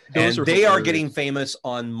times. And they are getting famous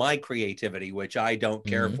on my creativity, which I don't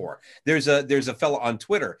care for. There's a fella on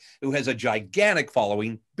Twitter who has a gigantic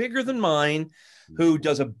following, bigger than mine, who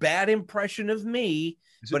does a bad impression of me,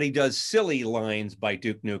 but he does silly lines by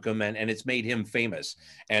Duke Nukem, and it's made him famous.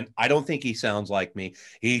 And I don't think he sounds like me.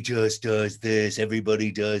 He just does this.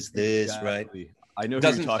 Everybody does this, right? I know who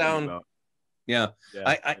you're talking about. Yeah.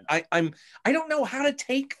 Yeah. I don't know how to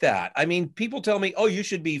take that. I mean, people tell me, oh, you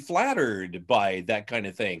should be flattered by that kind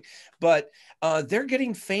of thing. But they're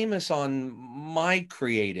getting famous on my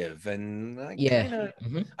creative, and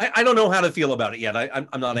I don't know how to feel about it yet.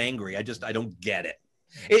 I'm not angry. I don't get it.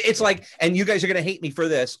 It's like, and you guys are going to hate me for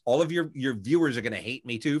this. All of your viewers are going to hate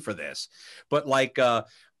me too for this. But like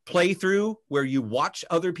playthrough where you watch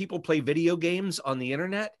other people play video games on the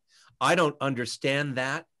internet, I don't understand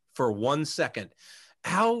that for 1 second.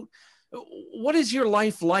 What is your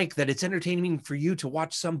life like that it's entertaining for you to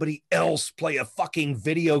watch somebody else play a fucking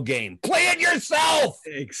video game? Play it yourself.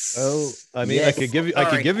 Oh, I mean, I could give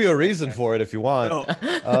you a reason for it if you want.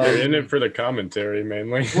 They're in it for the commentary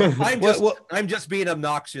mainly. I'm just being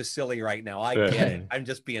obnoxious, silly right now. I get it. I'm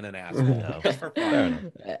just being an asshole. Just for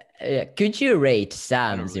fun. Could you rate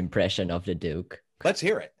Sam's impression of the Duke? Let's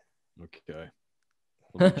hear it. Okay.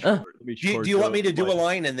 Do you want me to do a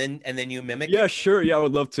line and then you mimic? Yeah, sure. Yeah, I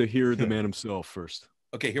would love to hear the man himself first.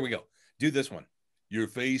 Okay, here we go. Do this one. Your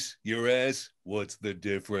face, your ass. What's the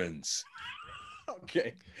difference?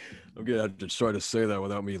 Okay. I'm gonna have to try to say that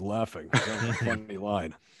without me laughing. That's a funny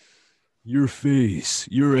line. Your face,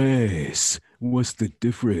 your ass. What's the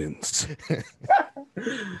difference? Yeah,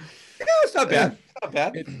 it's not bad. Not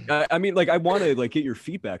bad. I mean, like, I want to like get your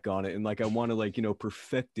feedback on it, and like I want to like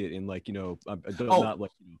perfect it, and like not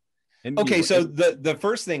like. Okay, so the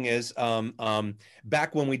first thing is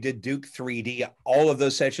back when we did Duke 3D, all of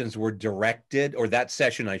those sessions were directed, or that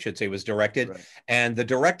session I should say was directed, right. And the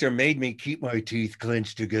director made me keep my teeth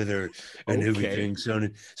clenched together, and everything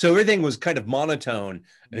sounded so everything was kind of monotone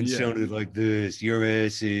and sounded like this. Your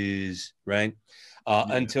ass is right.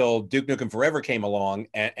 Until Duke Nukem Forever came along,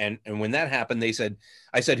 and when that happened, I said,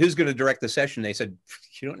 who's going to direct the session? They said,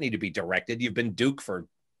 you don't need to be directed. You've been Duke for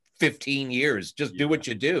 15 years. Just do what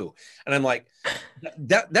you do. And I'm like,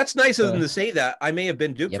 that's nice of them to say that. I may have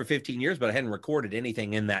been Duke for 15 years, but I hadn't recorded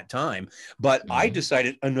anything in that time. But I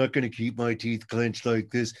decided I'm not going to keep my teeth clenched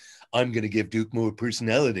like this. I'm going to give Duke more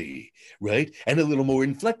personality, right? And a little more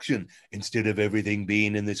inflection. Instead of everything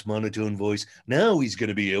being in this monotone voice, now he's going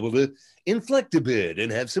to be able to inflect a bit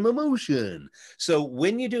and have some emotion. So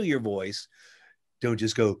when you do your voice, don't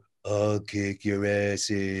just go, I'll kick your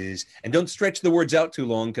asses. And don't stretch the words out too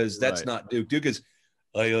long, because that's not Duke. Duke is,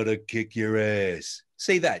 I ought to kick your ass.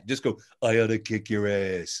 Say that. Just go, I ought to kick your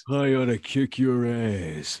ass. I ought to kick your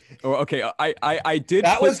ass. Oh, okay. I did.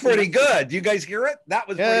 That was pretty good. You guys hear it? That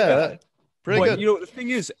was pretty good. Pretty good. You know, the thing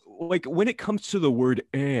is, like, when it comes to the word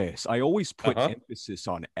ass, I always put emphasis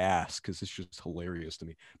on ass because it's just hilarious to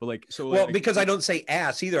me. But like, so well, because I don't say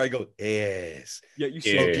ass either. I go ass. Yeah, you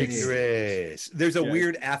say kick your ass. There's a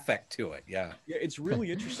weird affect to it. Yeah. Yeah, it's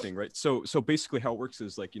really interesting, right? So basically, how it works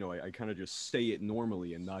is like, I kind of just say it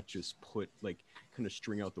normally and not just put like kind of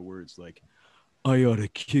string out the words like, I ought to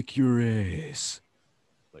kick your ass.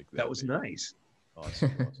 Like that was nice.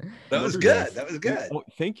 Awesome. That was good. That was good. Oh,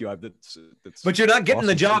 thank you. That's but you're not getting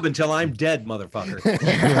the job until I'm dead,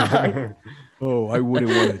 motherfucker. Oh, I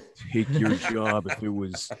wouldn't want to take your job if it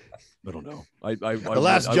was, I don't know. The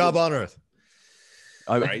last job on earth.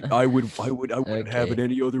 I wouldn't have it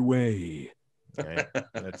any other way. Right.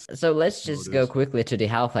 So let's just go quickly to the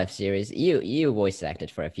Half-Life series. You voice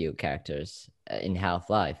acted for a few characters in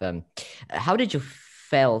Half-Life. How did you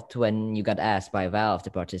felt when you got asked by Valve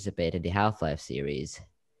to participate in the Half-Life series?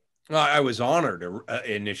 Well, I was honored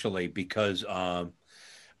initially because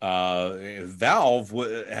Valve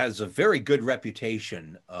has a very good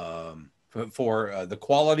reputation for the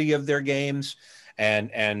quality of their games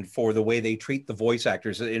and for the way they treat the voice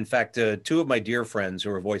actors. In fact, two of my dear friends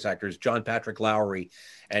who are voice actors, John Patrick Lowry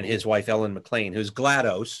and his wife Ellen McLean, who's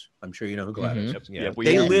GLaDOS. I'm sure you know who GLaDOS is. Yeah,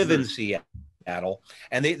 they live in Seattle.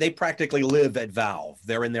 And they practically live at Valve.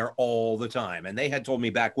 They're in there all the time. And they had told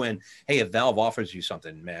me back when, hey, if Valve offers you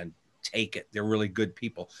something, man, take it. They're really good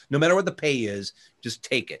people. No matter what the pay is, just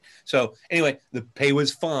take it. So anyway, the pay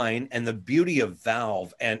was fine. And the beauty of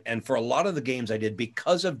Valve, and for a lot of the games I did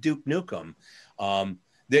because of Duke Nukem,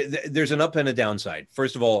 there's an up and a downside.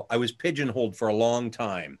 First of all, I was pigeonholed for a long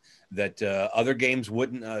time that other games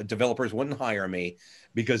developers wouldn't hire me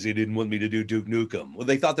because they didn't want me to do Duke Nukem. Well,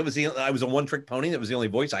 they thought I was a one-trick pony. That was the only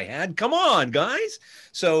voice I had. Come on, guys.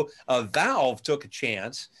 So Valve took a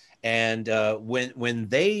chance, and when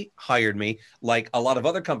they hired me, like a lot of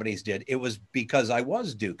other companies did, it was because I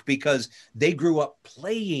was Duke, because they grew up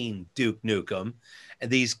playing Duke Nukem. And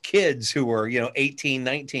these kids who were, 18,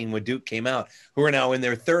 19 when Duke came out, who are now in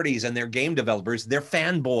their 30s and they're game developers, they're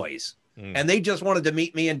fanboys. And they just wanted to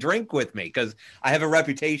meet me and drink with me because I have a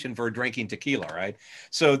reputation for drinking tequila, right?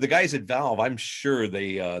 So the guys at Valve, I'm sure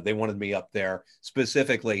they wanted me up there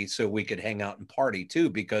specifically so we could hang out and party too,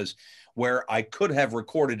 because where I could have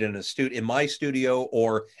recorded in my studio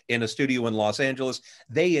or in a studio in Los Angeles,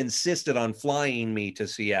 they insisted on flying me to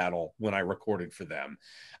Seattle when I recorded for them,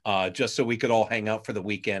 just so we could all hang out for the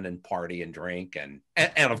weekend and party and drink and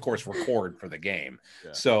of course record for the game.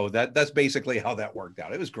 Yeah. So that's basically how that worked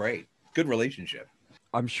out. It was great. Good relationship.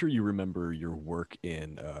 I'm sure you remember your work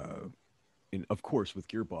in of course, with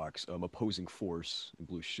Gearbox, Opposing Force and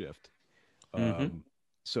Blue Shift.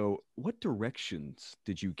 So what directions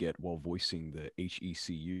did you get while voicing the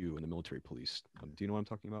HECU and the military police? Do you know what I'm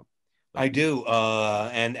talking about? I do.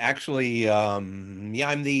 And actually, I'm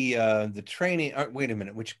the training. Wait a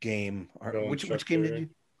minute. Which game? Which game did you?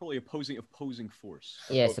 Probably opposing force.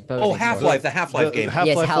 Yes, Half-Life, the Half-Life game.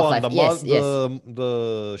 Yes, Half-Life.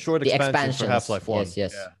 The short expansion for Half-Life 1.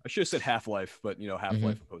 Yes. Yeah. I should have said Half-Life, but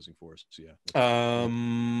Half-Life opposing force. So, yeah.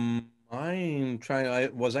 I'm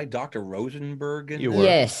trying. Was I Dr. Rosenberg? You were.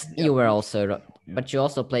 Yes, you were also, but you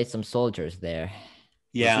also played some soldiers there.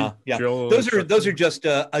 Yeah. Those are just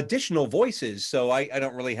additional voices, so I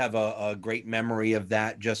don't really have a great memory of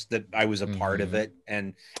that. Just that I was a part of it,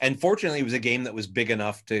 and fortunately, it was a game that was big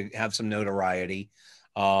enough to have some notoriety.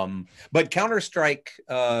 But Counter-Strike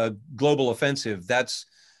Global Offensive, that's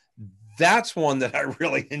one that I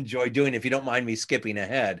really enjoy doing. If you don't mind me skipping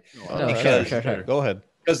ahead, sure. Go ahead.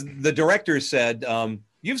 Because the director said,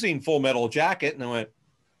 "You've seen Full Metal Jacket," and I went,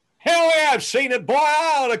 "Hell yeah, I've seen it, boy.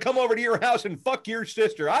 I ought to come over to your house and fuck your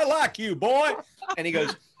sister. I like you, boy." And he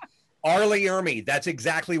goes, "Arlie Ermy, that's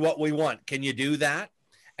exactly what we want. Can you do that?"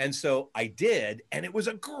 And so I did, and it was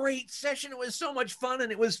a great session. It was so much fun,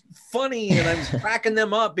 and it was funny, and I was cracking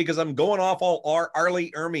them up because I'm going off all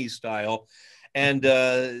Arlie Ermy style. And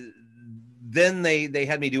then they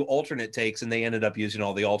had me do alternate takes, and they ended up using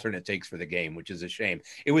all the alternate takes for the game, which is a shame.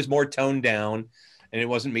 It was more toned down. And it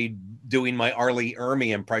wasn't me doing my Arlie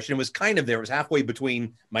Ermy impression. It was kind of there. It was halfway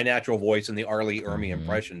between my natural voice and the Arlie Ermy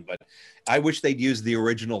impression. But I wish they'd used the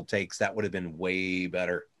original takes. That would have been way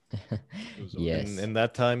better. Yes. In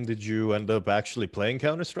that time, did you end up actually playing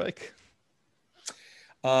Counter-Strike?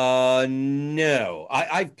 No.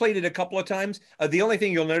 I've played it a couple of times. The only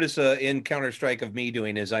thing you'll notice in Counter-Strike of me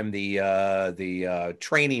doing is I'm the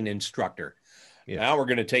training instructor. Yeah. Now we're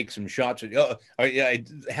going to take some shots. I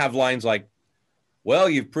have lines like, "Well,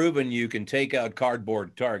 you've proven you can take out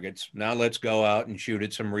cardboard targets. Now let's go out and shoot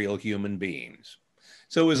at some real human beings."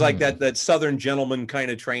 So it was like that Southern gentleman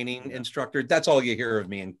kind of training instructor. That's all you hear of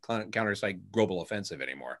me in Counter-Strike Global Offensive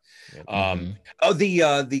anymore.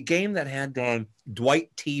 The game that had Dwight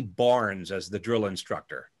T. Barnes as the drill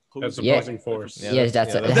instructor. That's Opposing Force. Yes, that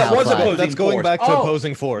was Opposing Force. That's going back to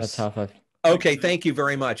Opposing Force. That's Half-Life. Okay, thank you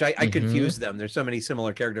very much. I confused them. There's so many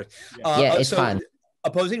similar characters. It's fine.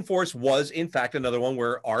 Opposing Force was, in fact, another one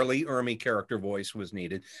where Arlie Ermy character voice was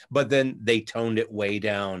needed, but then they toned it way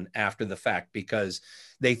down after the fact because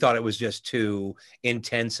they thought it was just too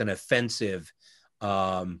intense and offensive.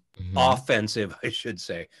 Offensive, I should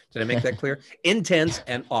say. Did I make that clear? Intense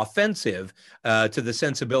and offensive to the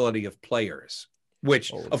sensibility of players,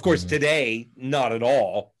 which, of course, today, not at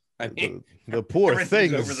all. I mean, the poor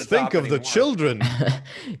things. Think of the children.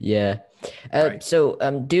 Yeah. Right. So,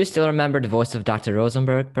 do you still remember the voice of Dr.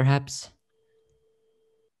 Rosenberg, perhaps?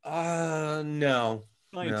 No.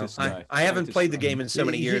 I haven't played the game in so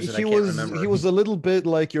many years that I can't remember. He was a little bit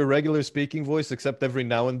like your regular speaking voice, except every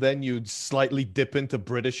now and then you'd slightly dip into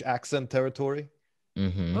British accent territory.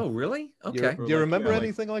 Oh, really? Okay. Do you remember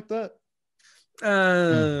anything like that?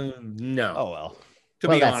 No. Oh, well. To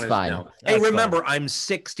be honest, no. Hey, remember, I'm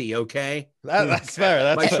 60, okay? That's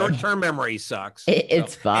fair. My short-term memory sucks.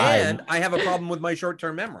 It's fine. And I have a problem with my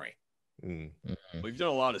short-term memory. We've done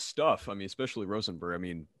a lot of stuff. I mean, especially Rosenberg. I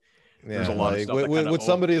mean, there's a lot of stuff. With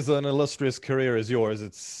somebody as an illustrious career as yours,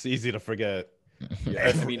 it's easy to forget.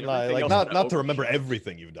 Yeah, I mean, not to remember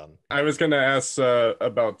everything you've done. I was going to ask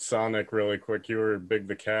about Sonic really quick. You were Big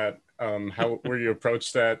the Cat. How were you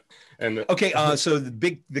approached that? And okay, so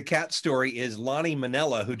the cat story is Lonnie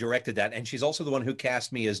Manella, who directed that, and she's also the one who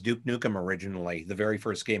cast me as Duke Nukem originally, the very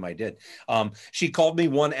first game I did. She called me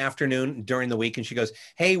one afternoon during the week, and she goes,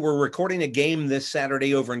 "Hey, we're recording a game this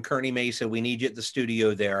Saturday over in Kearney Mesa. We need you at the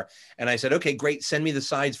studio there." And I said, "Okay, great. Send me the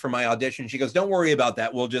sides for my audition." She goes, "Don't worry about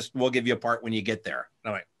that. We'll give you a part when you get there." And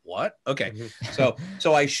I'm like, "What?" Okay. So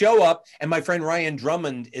I show up, and my friend Ryan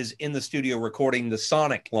Drummond is in the studio recording the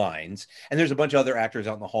Sonic lines, and there's a bunch of other actors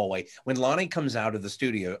out in the hallway. When Lonnie comes out of the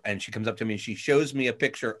studio, and she comes up to me, and she shows me a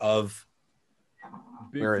picture of,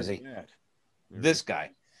 where is he? This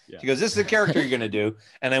guy. She goes, this is the character you're going to do.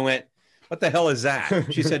 And I went, what the hell is that?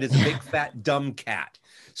 She said, it's a big, fat, dumb cat.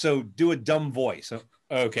 So do a dumb voice. So,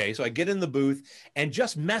 okay. So I get in the booth and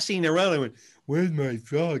just messing around, I went, where's my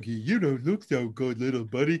froggy? You don't look so good, little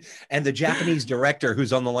buddy. And the Japanese director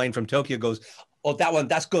who's on the line from Tokyo goes, oh, that one,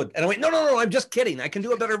 that's good. And I went, no, I'm just kidding. I can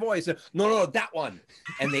do a better voice. No, that one.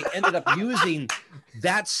 And they ended up using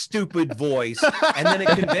that stupid voice. And then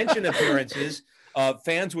at convention appearances,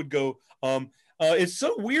 fans would go, it's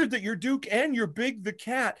so weird that you're Duke and you're Big the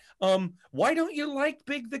Cat. Why don't you like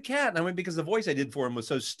Big the Cat? And I went, because the voice I did for him was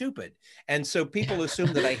so stupid. And so people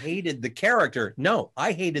assumed that I hated the character. No,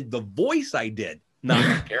 I hated the voice I did, not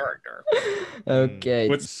the character.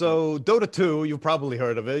 Okay. So Dota 2, you've probably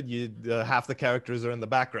heard of it. Half the characters are in the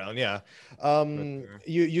background. Yeah.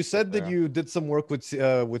 You said that you did some work with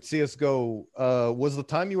CS:GO. Was the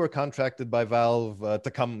time you were contracted by Valve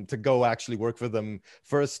to go actually work for them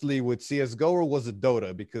firstly with CS:GO, or was it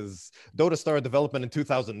Dota? Because Dota started development in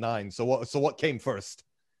 2009. So what came first?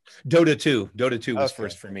 Dota 2 was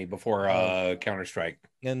first for me before Counter-Strike.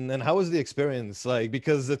 And how was the experience like?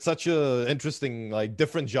 Because it's such a interesting, like,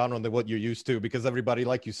 different genre than what you're used to, because everybody,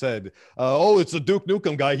 like you said, it's a Duke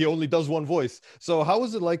Nukem guy, he only does one voice. So how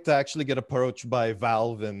was it like to actually get approached by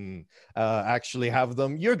Valve and actually have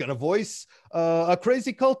them, you're gonna voice a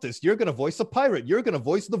crazy cultist, you're gonna voice a pirate, you're gonna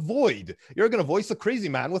voice the Void, you're gonna voice a crazy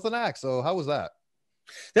man with an axe? So how was that?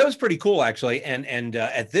 That was pretty cool, actually. And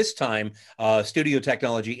at this time, studio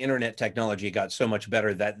technology, internet technology got so much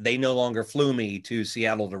better that they no longer flew me to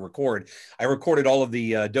Seattle to record. I recorded all of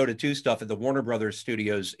the Dota 2 stuff at the Warner Brothers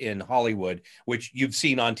studios in Hollywood, which you've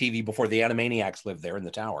seen on TV before. The Animaniacs lived there in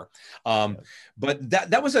the tower. But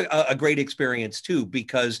that was a great experience, too,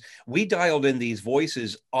 because we dialed in these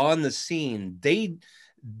voices on the scene. They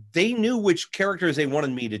knew which characters they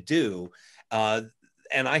wanted me to do. And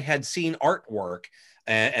I had seen artwork.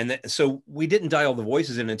 And so we didn't dial the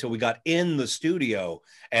voices in until we got in the studio,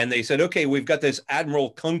 and they said, okay, we've got this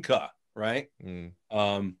Admiral Kunkka, right?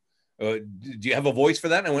 Do you have a voice for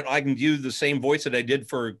that? And I went, I can do the same voice that I did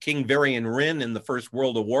for King Varian Rin in the first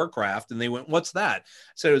World of Warcraft. And they went, what's that?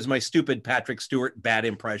 So it was my stupid Patrick Stewart bad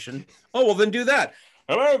impression. Oh, well, then do that.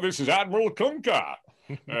 Hello, this is Admiral Kunkka.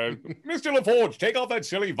 Mr. LaForge, take off that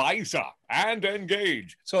silly visor and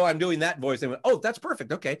engage. So I'm doing that voice. They went, oh, that's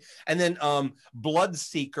perfect. Okay. And then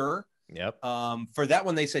Bloodseeker. Yep. For that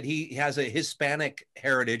one, they said he has a Hispanic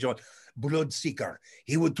heritage. On Bloodseeker,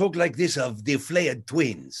 he would talk like this of the Flayed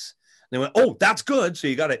twins. They went, oh, that's good. So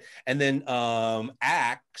you got it. And then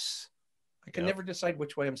Axe. I can never decide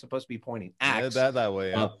which way I'm supposed to be pointing. Axe. Yeah, that way.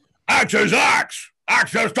 Yeah. Axe is Axe.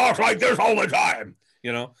 Axe just talks like this all the time.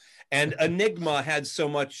 You know. And Enigma had so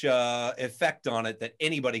much effect on it that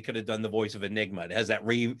anybody could have done the voice of Enigma. It has that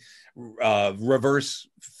reverse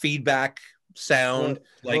feedback sound,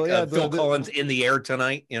 Phil Collins in the air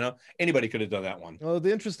tonight. You know, anybody could have done that one. Well,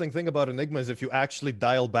 the interesting thing about Enigma is if you actually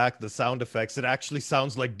dial back the sound effects, it actually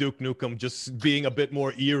sounds like Duke Nukem, just being a bit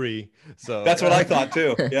more eerie. So that's what I thought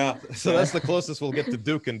too. Yeah. So that's the closest we'll get to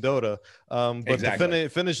Duke and Dota. But exactly. To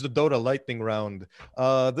finish the Dota lightning round,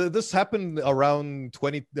 this happened around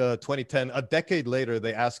 2010. A decade later,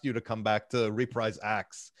 they asked you to come back to reprise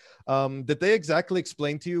Axe. Did they exactly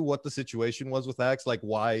explain to you what the situation was with Axe? Like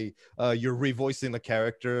why you're revoicing the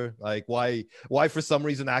character? Like why for some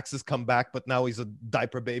reason Axe has come back, but now he's a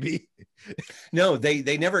diaper baby? No,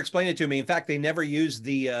 they never explained it to me. In fact, they never used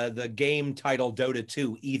the game title Dota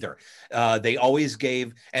 2 either. They always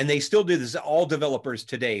gave, and they still do this, all developers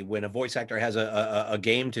today, when a voice actor has a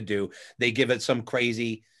game to do, they give it some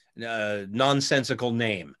crazy nonsensical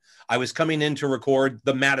name. I was coming in to record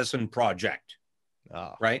the Madison Project.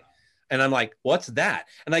 Right? And I'm like, what's that?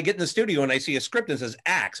 And I get in the studio and I see a script that says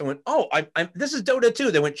Axe. I went, oh, this is Dota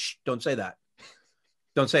 2. They went, shh, don't say that.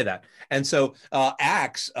 Don't say that. And so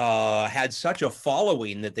Axe had such a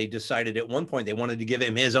following that they decided at one point they wanted to give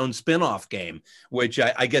him his own spin-off game, which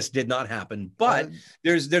I guess did not happen. But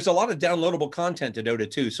there's a lot of downloadable content to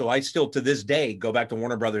Dota 2. So I still, to this day, go back to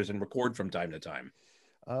Warner Brothers and record from time to time.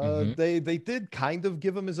 They did kind of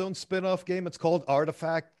give him his own spin-off game. It's called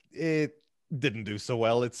Artifact. It didn't do so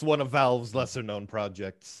well. It's one of Valve's lesser known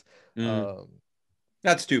projects.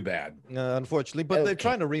 That's too bad, unfortunately, but they're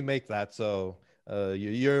trying to remake that, so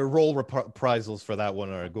your role reprisals for that one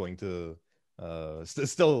are going to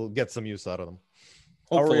still get some use out of them.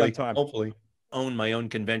 Hopefully own my own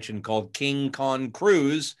convention called King Con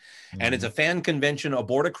Cruise, and it's a fan convention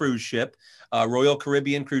aboard a cruise ship, Royal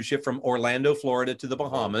Caribbean cruise ship from Orlando, Florida to the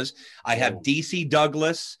Bahamas. I have DC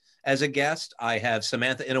Douglas as a guest. I have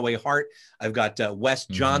Samantha Inouye Hart. I've got Wes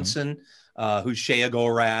Johnson. who's Shea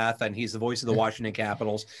Gorath, and he's the voice of the Washington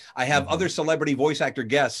Capitals. I have other celebrity voice actor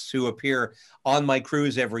guests who appear on my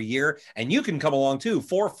cruise every year, and you can come along too.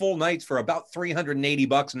 4 full nights for about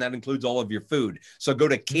 $380, and that includes all of your food. So go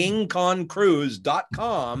to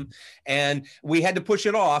kingconcruise.com, and we had to push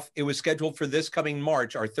it off. It was scheduled for this coming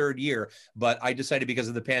March, our 3rd year, but I decided because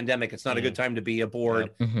of the pandemic, it's not a good time to be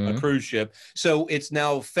aboard a cruise ship. So it's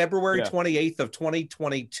now February 28th of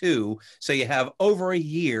 2022. So you have over a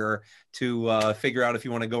year to figure out if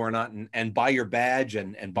you want to go or not, and buy your badge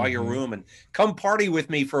and buy your room and come party with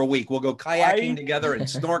me for a week. We'll go kayaking together and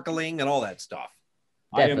snorkeling and all that stuff.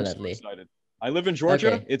 Definitely. I am so excited. I live in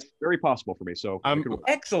Georgia. Okay. It's very possible for me. So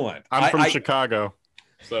Excellent. I'm from Chicago.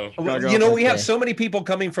 So we have so many people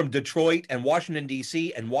coming from Detroit and Washington,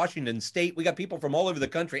 D.C. and Washington State. We got people from all over the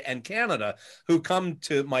country and Canada who come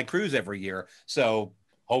to my cruise every year. So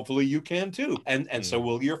hopefully you can too. And so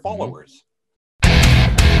will your followers.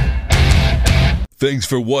 Thanks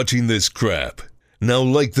for watching this crap. Now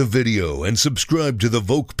like the video and subscribe to the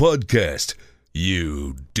Voke Podcast,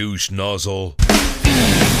 you douche nozzle.